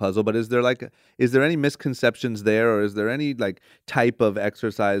piece of this puzzle, but is there any misconceptions there, or is there any type of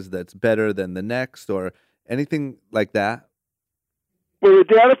exercise that's better than the next or anything like that? Well, the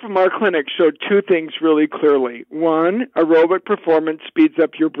data from our clinic showed 2 things really clearly. One, aerobic performance speeds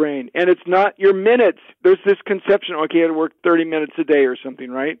up your brain. And it's not your minutes. There's this conception, okay, I had to work 30 minutes a day or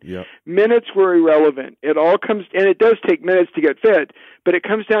something, right? Yep. Minutes were irrelevant. It does take minutes to get fit, but it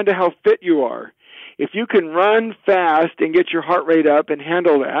comes down to how fit you are. If you can run fast and get your heart rate up and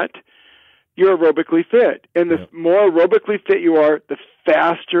handle that, you're aerobically fit. And the more aerobically fit you are, the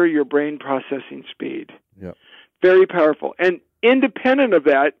faster your brain processing speed. Yep. Very powerful. And independent of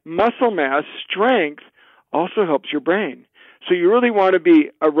that, muscle mass, strength, also helps your brain. So you really want to be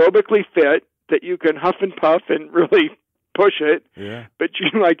aerobically fit, that you can huff and puff and really push it, but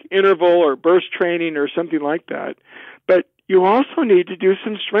you like interval or burst training or something like that. But you also need to do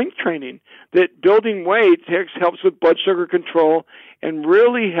some strength training. That building weights helps with blood sugar control and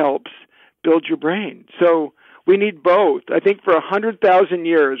really helps build your brain. So we need both. I think for 100,000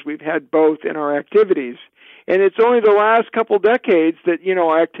 years we've had both in our activities. And it's only the last couple decades that,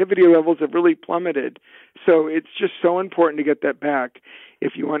 our activity levels have really plummeted. So it's just so important to get that back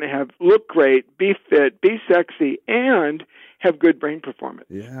if you want to look great, be fit, be sexy, and have good brain performance.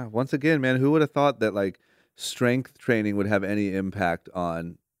 Yeah. Once again, man, who would have thought that strength training would have any impact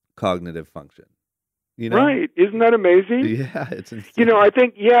on cognitive function? Right. Isn't that amazing? Yeah, it's insane. I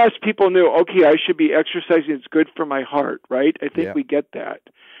think, yes, people knew, okay, I should be exercising. It's good for my heart, right? I think we get that.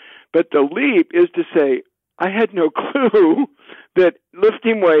 But the leap is to say, I had no clue that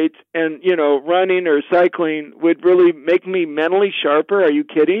lifting weights and, running or cycling would really make me mentally sharper. Are you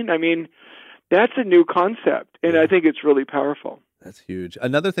kidding? That's a new concept, and I think it's really powerful. That's huge.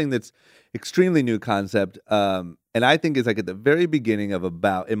 Another thing that's extremely new concept, and I think is at the very beginning of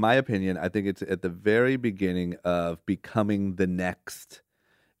in my opinion, I think it's at the very beginning of becoming the next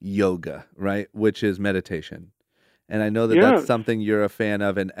yoga, right? Which is meditation. And I know that that's something you're a fan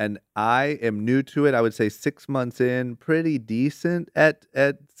of, and I am new to it. I would say 6 months in, pretty decent at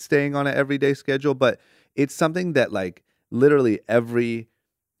staying on an everyday schedule, but it's something that literally every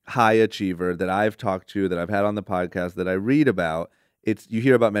high achiever that I've talked to, that I've had on the podcast, that I read about, you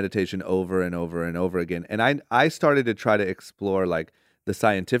hear about meditation over and over and over again. And I started to try to explore the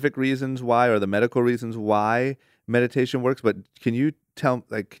scientific reasons why, or the medical reasons why meditation works. But can you tell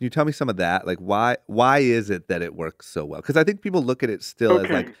me some of that? Why is it that it works so well? Because I think people look at it still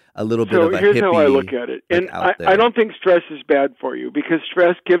as a little bit of a hippie. So here's how I look at it. And I don't think stress is bad for you, because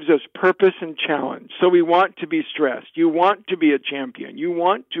stress gives us purpose and challenge. So we want to be stressed. You want to be a champion. You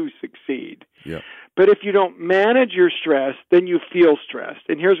want to succeed. Yeah. But if you don't manage your stress, then you feel stressed.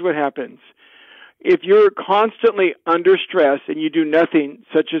 And here's what happens. If you're constantly under stress and you do nothing,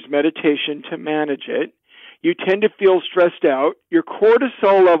 such as meditation, to manage it, You tend to feel stressed out. Your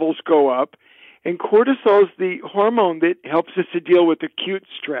cortisol levels go up. And cortisol is the hormone that helps us to deal with acute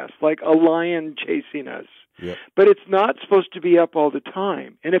stress, like a lion chasing us. Yep. But it's not supposed to be up all the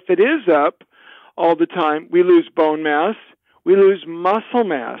time. And if it is up all the time, we lose bone mass, we lose muscle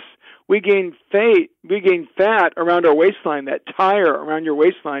mass, we gain fat around our waistline, that tire around your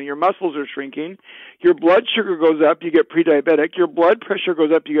waistline. Your muscles are shrinking. Your blood sugar goes up, you get pre-diabetic. Your blood pressure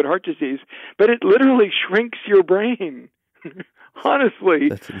goes up, you get heart disease. But it literally shrinks your brain. Honestly,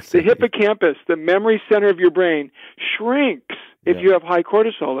 the hippocampus, the memory center of your brain, shrinks if you have high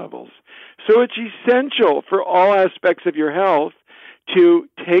cortisol levels. So it's essential for all aspects of your health to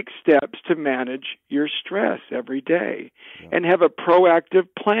take steps to manage your stress every day and have a proactive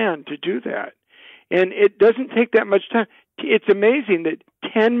plan to do that. And it doesn't take that much time. It's amazing that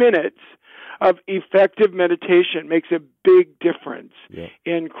 10 minutes of effective meditation makes a big difference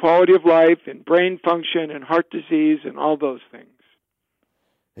in quality of life, in brain function, and heart disease, and all those things.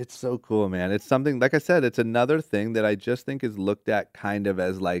 It's so cool, man. It's something, like I said, it's another thing that I just think is looked at kind of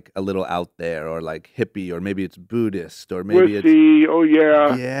as like a little out there or like hippie, or maybe it's Buddhist, or maybe it's... Oh,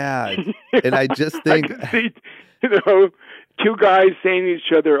 yeah. Yeah. And I just think... I can see, two guys saying to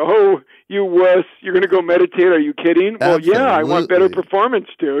each other, "Oh, you wuss, you're going to go meditate. Are you kidding?" Absolutely. Well, yeah, I want better performance,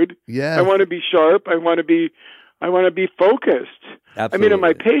 dude. Yeah. I want to be sharp. I want to be focused. Absolutely. I mean, in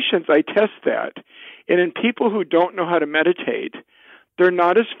my patients, I test that. And in people who don't know how to meditate, they're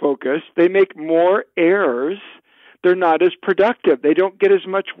not as focused. They make more errors. They're not as productive. They don't get as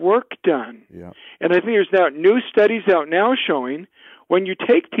much work done. Yeah. And I think there's now new studies out now showing when you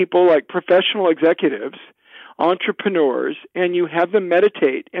take people like professional executives, entrepreneurs, and you have them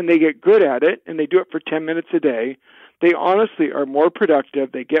meditate and they get good at it and they do it for 10 minutes a day, they honestly are more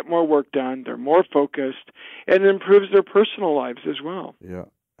productive. They get more work done. They're more focused, and it improves their personal lives as well. Yeah.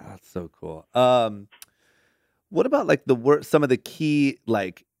 That's so cool. What about like some of the key,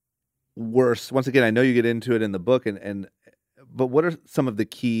 like worst, once again, I know you get into it in the book but what are some of the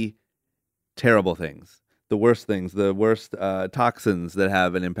key terrible things? The worst things, the worst toxins that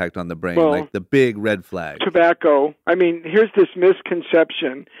have an impact on the brain, like the big red flag. Tobacco. I mean, here's this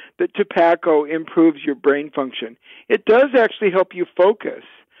misconception that tobacco improves your brain function. It does actually help you focus.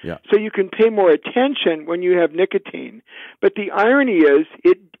 Yeah. So you can pay more attention when you have nicotine. But the irony is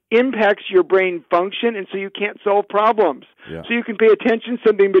it impacts your brain function, and so you can't solve problems. Yeah. So you can pay attention to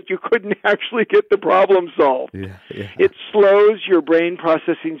something, but you couldn't actually get the problem solved. Yeah. Yeah. It slows your brain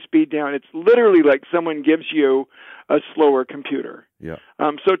processing speed down. It's literally like someone gives you a slower computer. Yeah.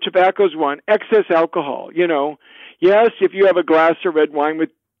 So tobacco's one. Excess alcohol. Yes, if you have a glass of red wine with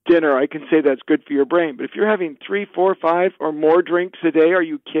dinner, I can say that's good for your brain. But if you're having 3, 4, 5 or more drinks a day, are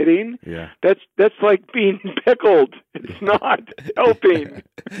you kidding? Yeah. That's like being pickled. It's not helping.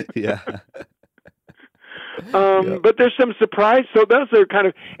 Yeah. But there's some surprise. So those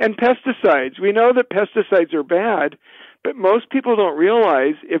are and pesticides. We know that pesticides are bad, but most people don't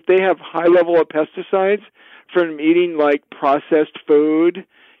realize if they have high level of pesticides from eating like processed food,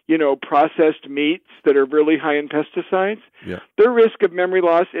 processed meats that are really high in pesticides, their risk of memory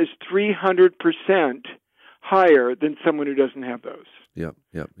loss is 300% higher than someone who doesn't have those. Yep.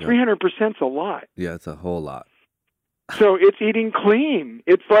 300% is a lot. Yeah, it's a whole lot. So it's eating clean.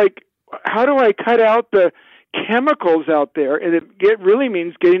 It's like, how do I cut out the chemicals out there? And it really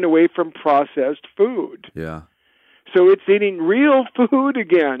means getting away from processed food. Yeah. So it's eating real food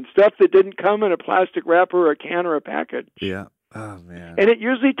again, stuff that didn't come in a plastic wrapper or a can or a package. Yeah. Oh, man. And it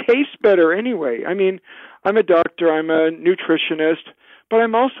usually tastes better anyway. I mean, I'm a doctor, I'm a nutritionist, but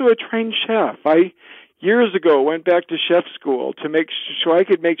I'm also a trained chef. I, years ago, went back to chef school to so I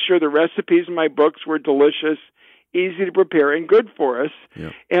could make sure the recipes in my books were delicious, easy to prepare, and good for us.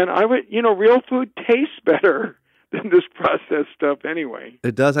 Yep. And I would, real food tastes better than this processed stuff anyway.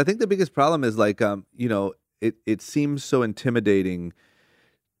 It does. I think the biggest problem is like, it seems so intimidating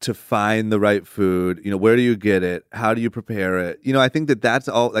to find the right food. Where do you get it? How do you prepare it? I think that's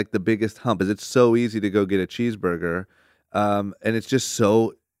all like the biggest hump is it's so easy to go get a cheeseburger. And it's just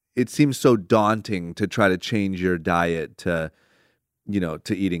it seems so daunting to try to change your diet to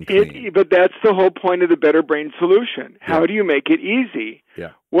eating clean. But that's the whole point of the Better Brain Solution. How do you make it easy?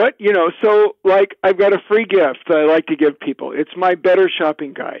 Yeah. So like I've got a free gift that I like to give people. It's my Better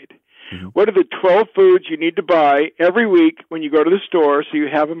Shopping Guide. Mm-hmm. What are the 12 foods you need to buy every week when you go to the store so you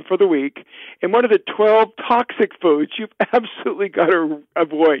have them for the week? And what are the 12 toxic foods you've absolutely got to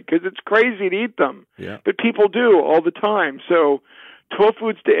avoid because it's crazy to eat them. Yeah. But people do all the time. So 12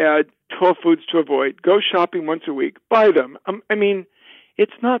 foods to add, 12 foods to avoid. Go shopping once a week. Buy them. I mean,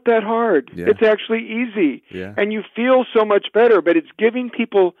 it's not that hard. Yeah. It's actually easy. Yeah. And you feel so much better, but it's giving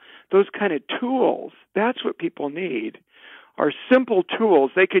people those kind of tools. That's what people need, are simple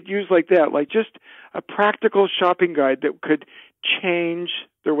tools they could use like that, like just a practical shopping guide that could change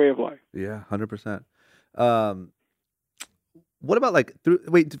their way of life. Yeah, 100%. What about like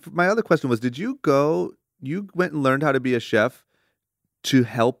my other question was, you went and learned how to be a chef to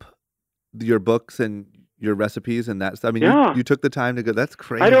help your books and your recipes and that stuff? I mean, Yeah. you took the time to go. That's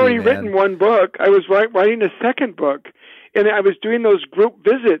crazy. I'd already man. written one book. I was writing a second book, and I was doing those group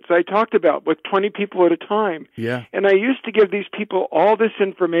visits I talked about with 20 people at a time. Yeah. And I used to give these people all this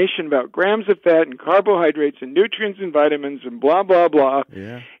information about grams of fat and carbohydrates and nutrients and vitamins and blah, blah, blah.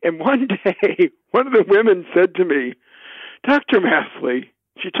 Yeah. And one day, one of the women said to me, Dr. Masley,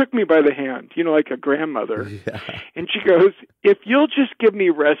 she took me by the hand, like a grandmother. Yeah. And she goes, if you'll just give me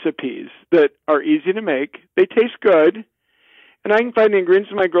recipes that are easy to make, they taste good, and I can find the ingredients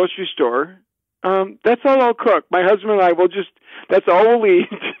in my grocery store, that's all I'll cook. My husband and I will that's all we'll eat.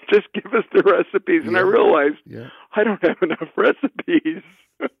 Just give us the recipes. And I realized I don't have enough recipes.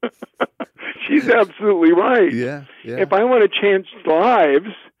 She's absolutely right. Yeah. Yeah. If I want to change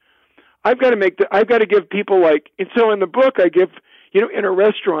lives, I've got to give people and so in the book I give, in a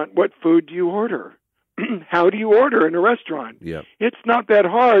restaurant, what food do you order? How do you order in a restaurant? Yeah. It's not that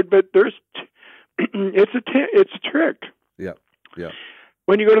hard, but it's a trick. Yeah. Yeah.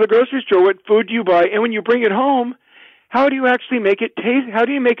 When you go to the grocery store, what food do you buy? And when you bring it home, how do you actually make it taste? How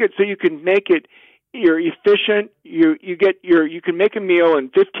do you make it so you can make it, you're efficient, you can make a meal in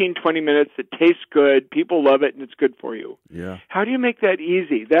 15, 20 minutes that tastes good, people love it, and it's good for you. Yeah. How do you make that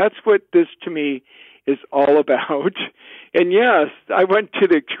easy? That's what this, to me, is all about. And yes, I went to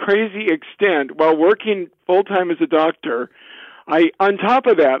the crazy extent while working full-time as a doctor. On top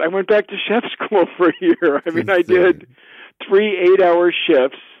of that, I went back to chef school for a year. I did 3 8-hour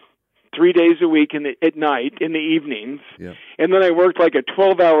shifts, 3 days a week at night, in the evenings. Yeah. And then I worked like a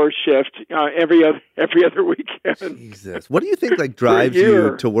 12-hour shift every other weekend. Jesus. What do you think drives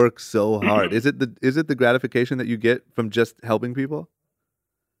you to work so hard? Is it the gratification that you get from just helping people?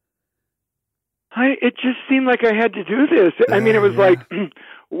 It just seemed like I had to do this. It was like,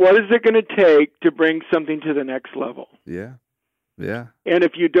 what is it going to take to bring something to the next level? Yeah. Yeah. And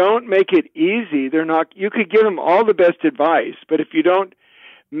if you don't make it easy, you could give them all the best advice, but if you don't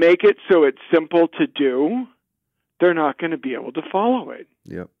make it so it's simple to do, they're not going to be able to follow it.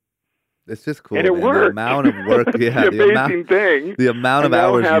 Yep. It's just cool. And it worked. The amount of work, yeah, the amazing thing. The amount of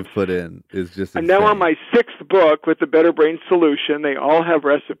hours you've put in is just insane. I'm now on my 6th book with the Better Brain Solution. They all have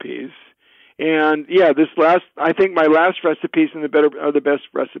recipes. And I think my last recipes are the best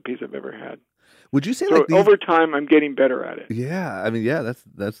recipes I've ever had. Would you say over time I'm getting better at it? Yeah,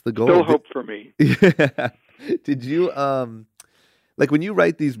 that's the goal. Still hope for me. Yeah. Did you when you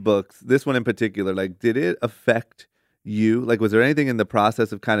write these books, this one in particular, did it affect you? Was there anything in the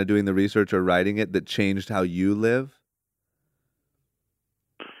process of kind of doing the research or writing it that changed how you live?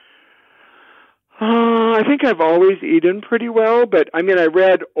 I think I've always eaten pretty well, but I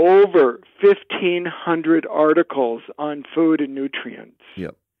read over 1,500 articles on food and nutrients.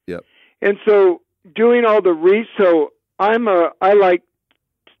 Yep. And so doing all the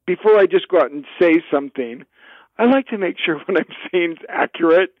before I just go out and say something, I like to make sure what I'm saying is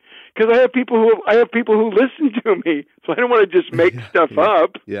accurate, because I have people who listen to me, so I don't want to just make stuff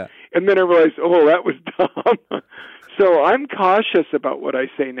up. Yeah. And then I realize, that was dumb. So I'm cautious about what I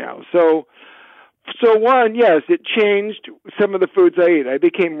say now. So one, yes, it changed some of the foods I eat. I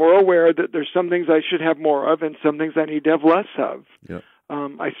became more aware that there's some things I should have more of and some things I need to have less of. Yep.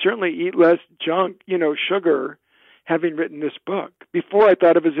 I certainly eat less junk, sugar, having written this book. Before I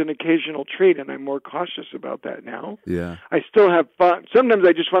thought of it as an occasional treat, and I'm more cautious about that now. Yeah. I still have fun. Sometimes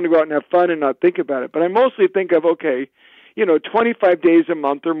I just want to go out and have fun and not think about it. But I mostly think of, 25 days a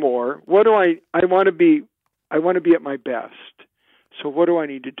month or more. What do I want to be at my best. So what do I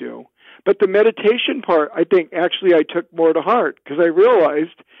need to do? But the meditation part, I think actually I took more to heart, because I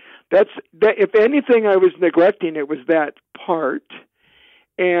realized that if anything I was neglecting, it was that part.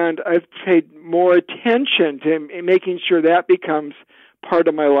 And I've paid more attention to making sure that becomes part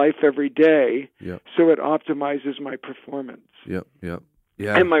of my life every day. Yep. So it optimizes my performance. Yep. Yeah.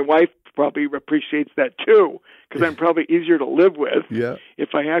 And my wife probably appreciates that too, because I'm probably easier to live with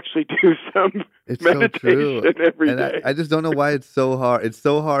if I actually do some meditation every day. I just don't know why it's so hard. It's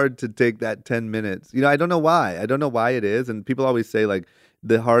so hard to take that 10 minutes. I don't know why. I don't know why it is. And people always say,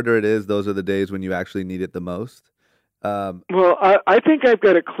 the harder it is, those are the days when you actually need it the most. Well, I think I've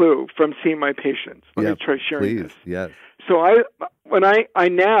got a clue from seeing my patients. Let me try sharing this. Yes. So when I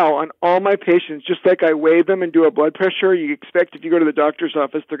now, on all my patients, just like I weigh them and do a blood pressure, you expect if you go to the doctor's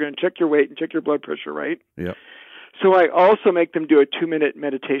office, they're going to check your weight and check your blood pressure, right? Yeah. So I also make them do a 2-minute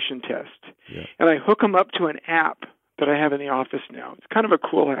meditation test. Yeah. And I hook them up to an app that I have in the office now. It's kind of a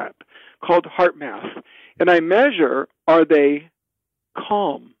cool app called Heart Math. And I measure, are they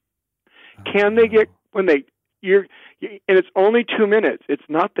calm? Can they get, when they, and it's only 2 minutes. It's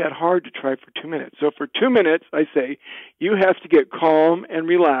not that hard to try for 2 minutes. So for 2 minutes, I say, you have to get calm and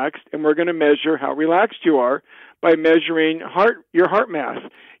relaxed, and we're going to measure how relaxed you are by measuring your heart math,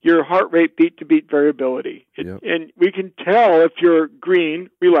 your heart rate beat-to-beat variability. And we can tell if you're green,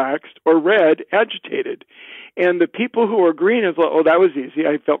 relaxed, or red, agitated. And the people who are green is like, oh, that was easy.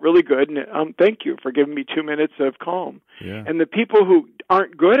 I felt really good, and thank you for giving me 2 minutes of calm. Yeah. And the people who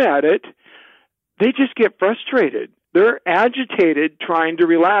aren't good at it, they just get frustrated. They're agitated trying to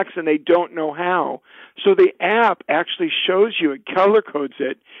relax, and they don't know how. So the app actually shows you, it color codes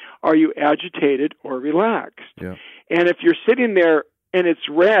it, are you agitated or relaxed? Yeah. And if you're sitting there and it's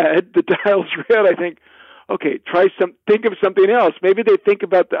red, the dial's red, I think, okay, think of something else. Maybe they think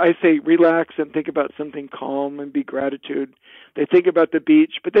about I say relax and think about something calm and be gratitude. They think about the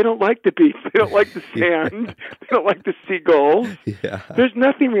beach, but they don't like the beach. They don't like the sand. They don't like the seagulls. Yeah. There's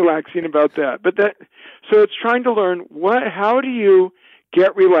nothing relaxing about that. So it's trying to learn how do you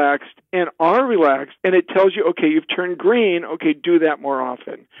get relaxed and are relaxed, and it tells you, okay, you've turned green, okay, do that more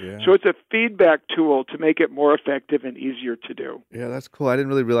often. Yeah. So it's a feedback tool to make it more effective and easier to do. Yeah, that's cool. I didn't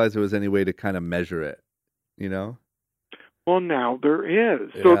really realize there was any way to kind of measure it, Well, now there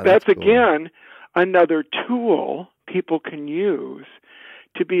is. Yeah, So that's cool. Again, another tool people can use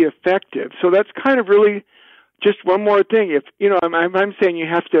to be effective. So that's kind of really just one more thing. If I'm saying you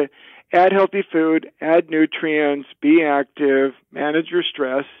have to add healthy food, add nutrients, be active, manage your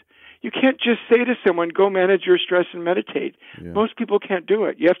stress. You can't just say to someone, go manage your stress and meditate. Yeah. Most people can't do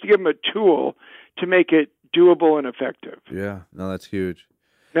it. You have to give them a tool to make it doable and effective. Yeah, no, that's huge.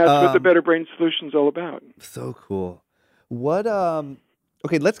 That's what the Better Brain Solution is all about. So cool. What,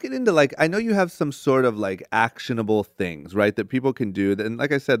 okay, let's get into I know you have some sort of actionable things, right, that people can do. And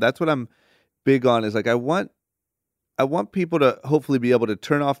like I said, that's what I'm big on is I want people to hopefully be able to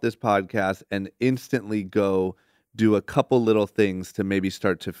turn off this podcast and instantly go do a couple little things to maybe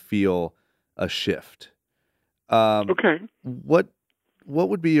start to feel a shift. Okay. What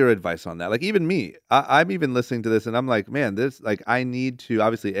would be your advice on that? Even me, I'm even listening to this and I'm like, man, this, I need to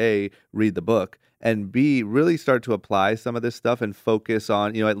obviously A, read the book, and B, really start to apply some of this stuff and focus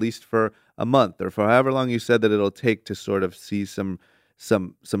on, at least for a month or for however long you said that it'll take to sort of see some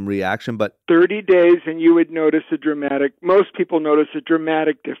reaction. But 30 days and you would notice most people notice a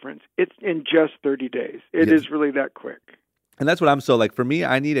dramatic difference. It's in just 30 days. It is really that quick. And that's what I'm for me,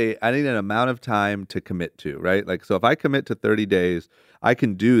 I need an amount of time to commit to, right? So if I commit to 30 days, I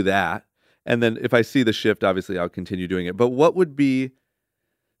can do that. And then if I see the shift, obviously I'll continue doing it. But what would be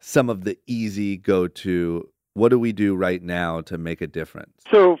some of the easy go-to, what do we do right now to make a difference?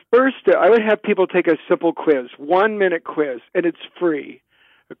 So first, I would have people take a simple quiz, 1-minute quiz, and it's free.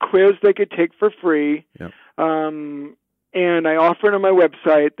 A quiz they could take for free. Yep. And I offer it on my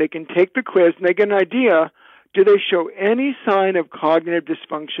website. They can take the quiz and they get an idea, do they show any sign of cognitive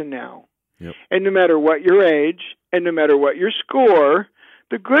dysfunction now? Yep. And no matter what your age and no matter what your score,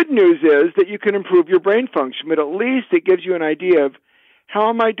 the good news is that you can improve your brain function, but at least it gives you an idea of how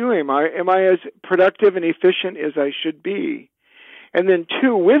am I doing? Am I as productive and efficient as I should be? And then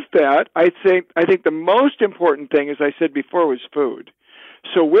 2, with that, I think the most important thing, as I said before, was food.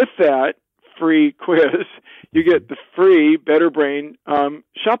 So with that free quiz, you get the free Better Brain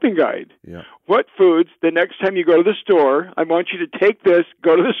shopping guide. Yeah. What foods, the next time you go to the store, I want you to take this,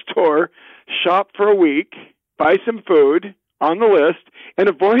 go to the store, shop for a week, buy some food on the list, and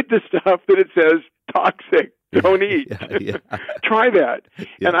avoid the stuff that it says toxic. Don't eat. Yeah. Try that.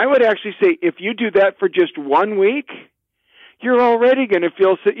 Yeah. And I would actually say if you do that for just 1 week, you're already going to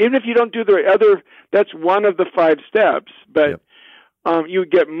feel, even if you don't do the other, that's one of the 5 steps, but you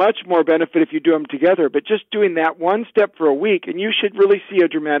get much more benefit if you do them together. But just doing that one step for a week, and you should really see a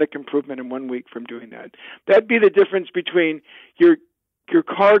dramatic improvement in 1 week from doing that. That'd be the difference between your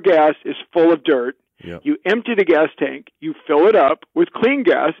car gas is full of dirt. Yep. You empty the gas tank, you fill it up with clean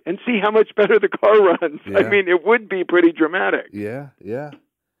gas, and see how much better the car runs. Yeah. I mean, it would be pretty dramatic. Yeah.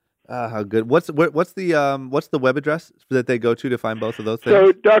 How good. What's the web address that they go to find both of those things?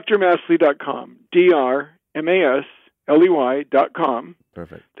 So drmasley.com, drmasley.com.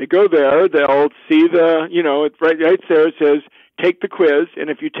 Perfect. They go there, they'll see it's right there. It says, take the quiz.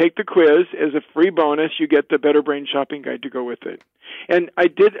 And if you take the quiz as a free bonus, you get the Better Brain Shopping Guide to go with it. And I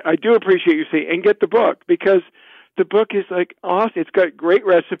do appreciate you saying, and get the book, because the book is awesome. It's got great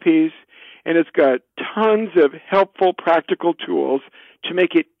recipes and it's got tons of helpful, practical tools to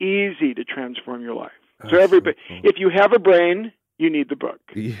make it easy to transform your life. So everybody, if you have a brain, you need the book.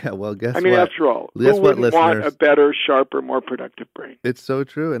 Yeah, well, guess I mean, what? after all, Guess who what, wouldn't want listeners? a better, sharper, more productive brain? It's so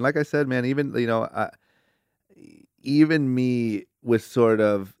true. And like I said, man, even, even me with sort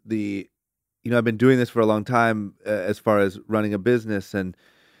of the, I've been doing this for a long time as far as running a business and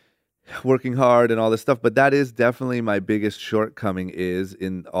working hard and all this stuff, but that is definitely my biggest shortcoming is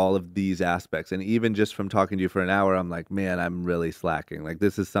in all of these aspects. And even just from talking to you for an hour, I'm like, man, I'm really slacking. Like,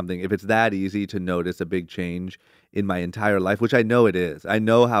 this is something, if it's that easy to notice a big change in my entire life, which I know it is, I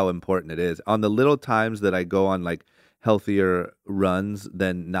know how important it is. On the little times that I go on like healthier runs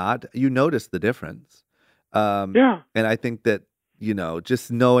than not, you notice the difference. Yeah. And I think that,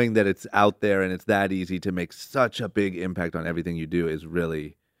 just knowing that it's out there and it's that easy to make such a big impact on everything you do is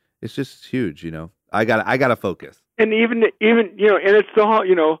really, it's just huge, I gotta focus. And even and it's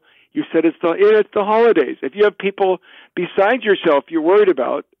you said it's the holidays. If you have people besides yourself you're worried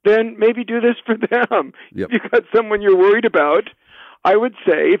about, then maybe do this for them. Yep. If you got someone you're worried about, I would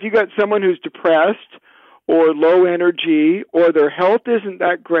say if you got someone who's depressed or low energy or their health isn't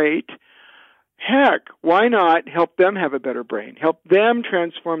that great, heck, why not help them have a better brain? Help them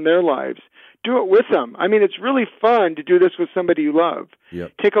transform their lives. Do it with them. I mean, it's really fun to do this with somebody you love.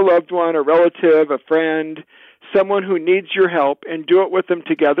 Yep. Take a loved one, a relative, a friend, someone who needs your help, and do it with them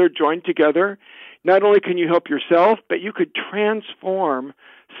together, join together. Not only can you help yourself, but you could transform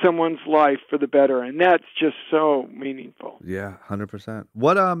someone's life for the better, and that's just so meaningful. Yeah, 100%.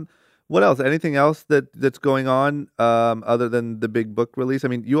 What else? Anything else that's going on other than the big book release? I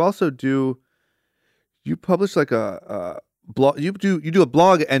mean, you also you publish like a blog. You do a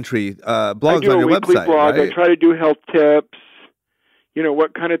blog entry, blogs on your website, blog. right? I try to do health tips.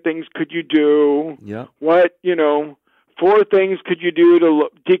 What kind of things could you do? Yeah. What 4 things could you do to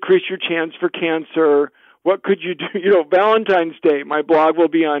decrease your chance for cancer? What could you do? Valentine's Day, my blog will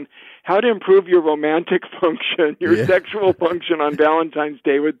be on how to improve your romantic function, your sexual function on Valentine's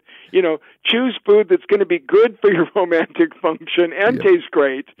Day with, choose food that's going to be good for your romantic function and taste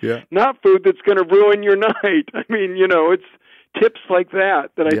great, not food that's going to ruin your night. I mean, it's tips like that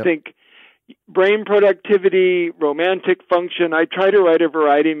I think brain productivity, romantic function. I try to write a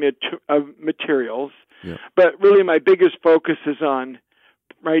variety of materials, but really my biggest focus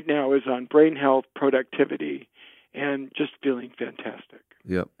right now is on brain health, productivity, and just feeling fantastic.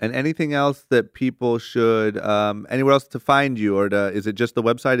 Yep. And anything else that people should, anywhere else to find you, or is it just the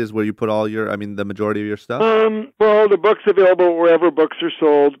website is where you put all the majority of your stuff? Well, the book's available wherever books are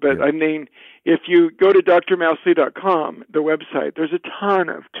sold, but I mean, if you go to drmasley.com, the website, there's a ton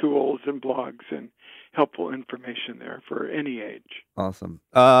of tools and blogs and helpful information there for any age. Awesome.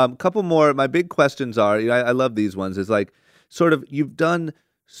 Couple more. My big questions are, I love these ones, is like sort of, you've done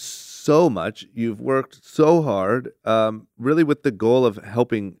so much, you've worked so hard, really with the goal of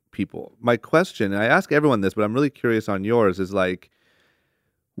helping people. My question, and I ask everyone this, but I'm really curious on yours, is like,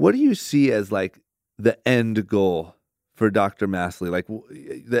 what do you see as like the end goal for Dr. Masley? Like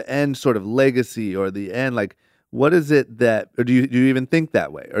the end sort of legacy, or the end, like, what is it or do you even think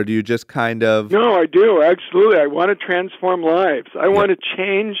that way? Or do you just kind of... No, I do. Absolutely. I want to transform lives. I want to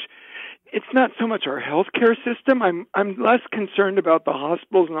change. It's not so much our healthcare system. I'm less concerned about the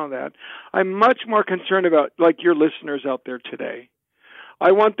hospitals and all that. I'm much more concerned about, like, your listeners out there today.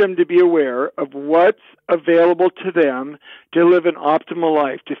 I want them to be aware of what's available to them to live an optimal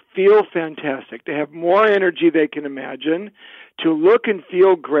life, to feel fantastic, to have more energy they can imagine, to look and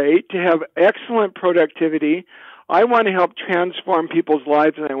feel great, to have excellent productivity. I want to help transform people's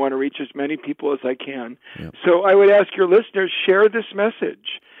lives, and I want to reach as many people as I can. Yep. So I would ask your listeners, share this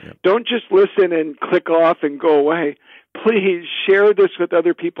message. Yep. Don't just listen and click off and go away. Please share this with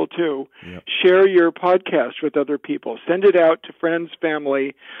other people too. Yep. Share your podcast with other people. Send it out to friends,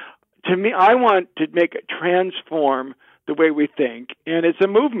 family. To me, I want to make it transform the way we think, and it's a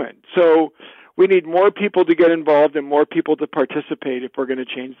movement. So we need more people to get involved and more people to participate if we're going to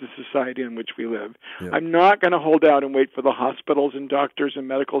change the society in which we live. Yep. I'm not going to hold out and wait for the hospitals and doctors and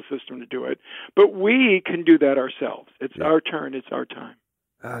medical system to do it, but we can do that ourselves. It's our turn. It's our time.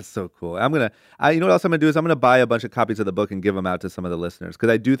 That's so cool. You know what else I'm going to do is I'm going to buy a bunch of copies of the book and give them out to some of the listeners, because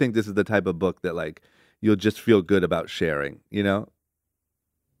I do think this is the type of book that, like, you'll just feel good about sharing, It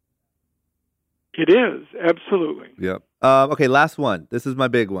is. Absolutely. Yep. Okay, last one. This is my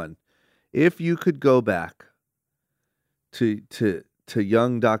big one. If you could go back to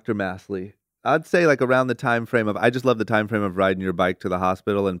young Dr. Masley, I'd say like around the time frame of, I just love the time frame of riding your bike to the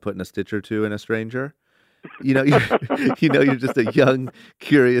hospital and putting a stitch or two in a stranger. You're just a young,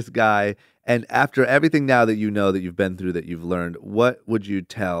 curious guy. And after everything now that that you've been through, that you've learned, what would you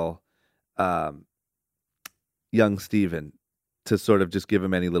tell young Steven to sort of just give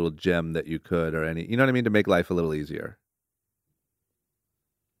him any little gem that you could, or any, you know what I mean, to make life a little easier?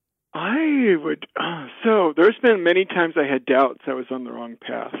 I would. So there's been many times I had doubts I was on the wrong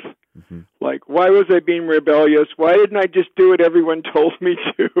path. Mm-hmm. Like, why was I being rebellious? Why didn't I just do what everyone told me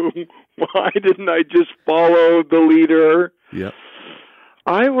to? Why didn't I just follow the leader? Yep.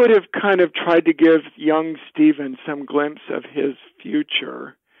 I would have kind of tried to give young Stephen some glimpse of his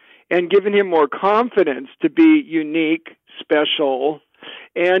future and given him more confidence to be unique, special,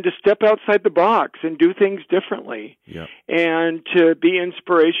 and to step outside the box and do things differently. Yep. And to be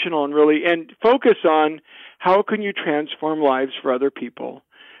inspirational and really, and focus on how can you transform lives for other people.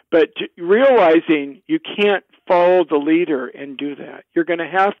 But realizing you can't follow the leader and do that. You're going to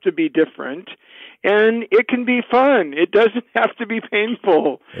have to be different, and it can be fun. It doesn't have to be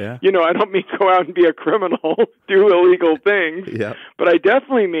painful. Yeah. You know, I don't mean go out and be a criminal, do illegal things. Yeah. But I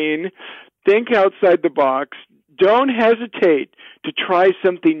definitely mean think outside the box. Don't hesitate to try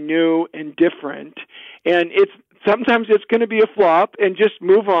something new and different. And sometimes it's going to be a flop, and just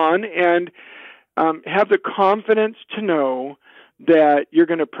move on and have the confidence to know that you're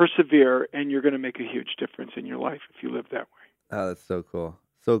going to persevere and you're going to make a huge difference in your life if you live that way. Oh, that's so cool.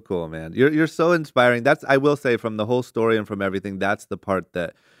 So cool, man. You're so inspiring. That's, I will say, from the whole story and from everything, that's the part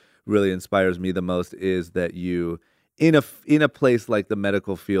that really inspires me the most, is that you, in a place like the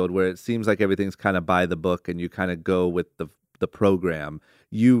medical field where it seems like everything's kind of by the book and you kind of go with the program,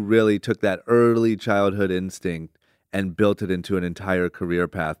 you really took that early childhood instinct and built it into an entire career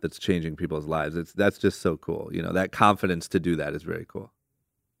path that's changing people's lives. That's just so cool. You know, that confidence to do that is very cool.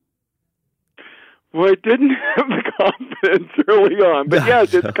 Well, I didn't have the confidence early on, but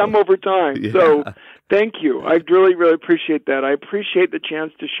yes, it's come over time. Yeah. So thank you. I really, really appreciate that. I appreciate the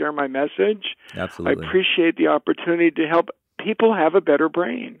chance to share my message. Absolutely. I appreciate the opportunity to help people have a better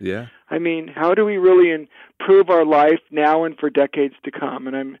brain. Yeah. I mean, how do we really improve our life now and for decades to come?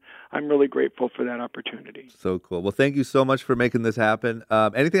 And I'm really grateful for that opportunity. So cool. Well, thank you so much for making this happen.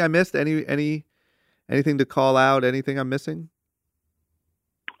 Anything I missed? Anything to call out? Anything I'm missing?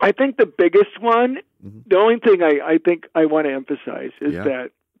 I think the biggest one, the only thing I think I want to emphasize is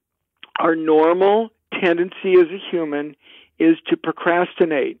that our normal tendency as a human is to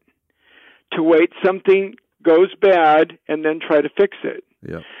procrastinate, to wait something goes bad and then try to fix it.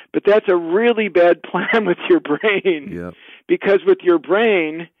 Yeah. But that's a really bad plan with your brain. Yeah. Because with your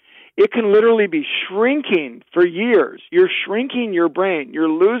brain, it can literally be shrinking for years. You're shrinking your brain. You're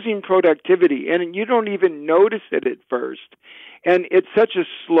losing productivity, and you don't even notice it at first. And it's such a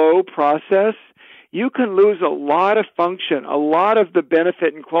slow process. You can lose a lot of function, a lot of the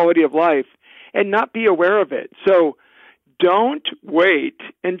benefit and quality of life, and not be aware of it. So don't wait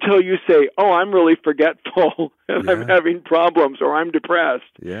until you say, oh, I'm really forgetful and I'm having problems or I'm depressed.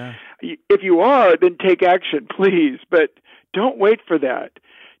 Yeah. If you are, then take action, please. But don't wait for that.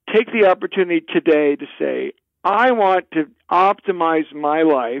 Take the opportunity today to say, I want to optimize my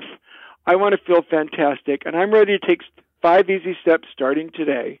life. I want to feel fantastic. And I'm ready to take 5 easy steps starting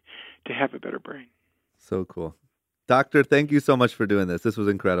today to have a better brain. So cool. Doctor, thank you so much for doing this. This was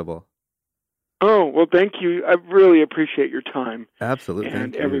incredible. Oh, well, thank you. I really appreciate your time. Absolutely.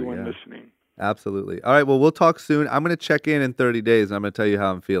 And everyone listening. Absolutely. All right. Well, we'll talk soon. I'm going to check in 30 days, and I'm going to tell you how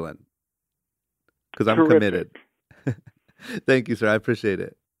I'm feeling because I'm committed. Thank you, sir. I appreciate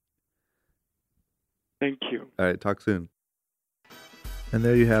it. Thank you. All right. Talk soon. And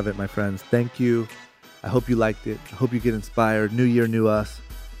there you have it, my friends. Thank you. I hope you liked it. I hope you get inspired. New year, new us.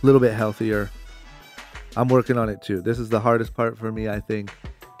 A little bit healthier. I'm working on it too. This is the hardest part for me, I think,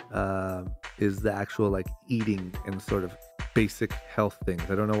 is the actual eating and sort of basic health things.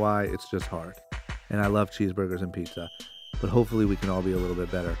 I don't know why. It's just hard. And I love cheeseburgers and pizza. But hopefully we can all be a little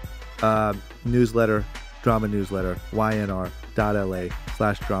bit better. Newsletter, drama newsletter,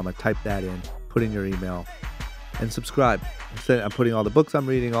 ynr.la/drama. Type that in. Put in your email. And subscribe. I'm putting all the books I'm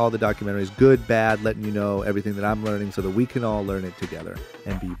reading, all the documentaries, good, bad, letting you know everything that I'm learning so that we can all learn it together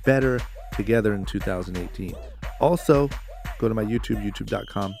and be better together in 2018. Also, go to my YouTube,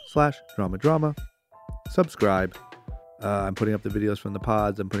 youtube.com/drama. Subscribe. I'm putting up the videos from the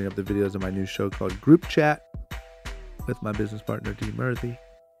pods. I'm putting up the videos of my new show called Group Chat with my business partner, D. Murthy.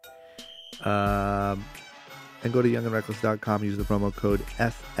 And go to youngandreckless.com. Use the promo code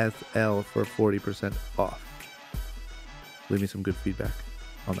SSL for 40% off. Leave me some good feedback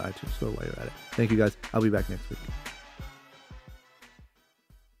on the iTunes store while you're at it. Thank you, guys. I'll be back next week.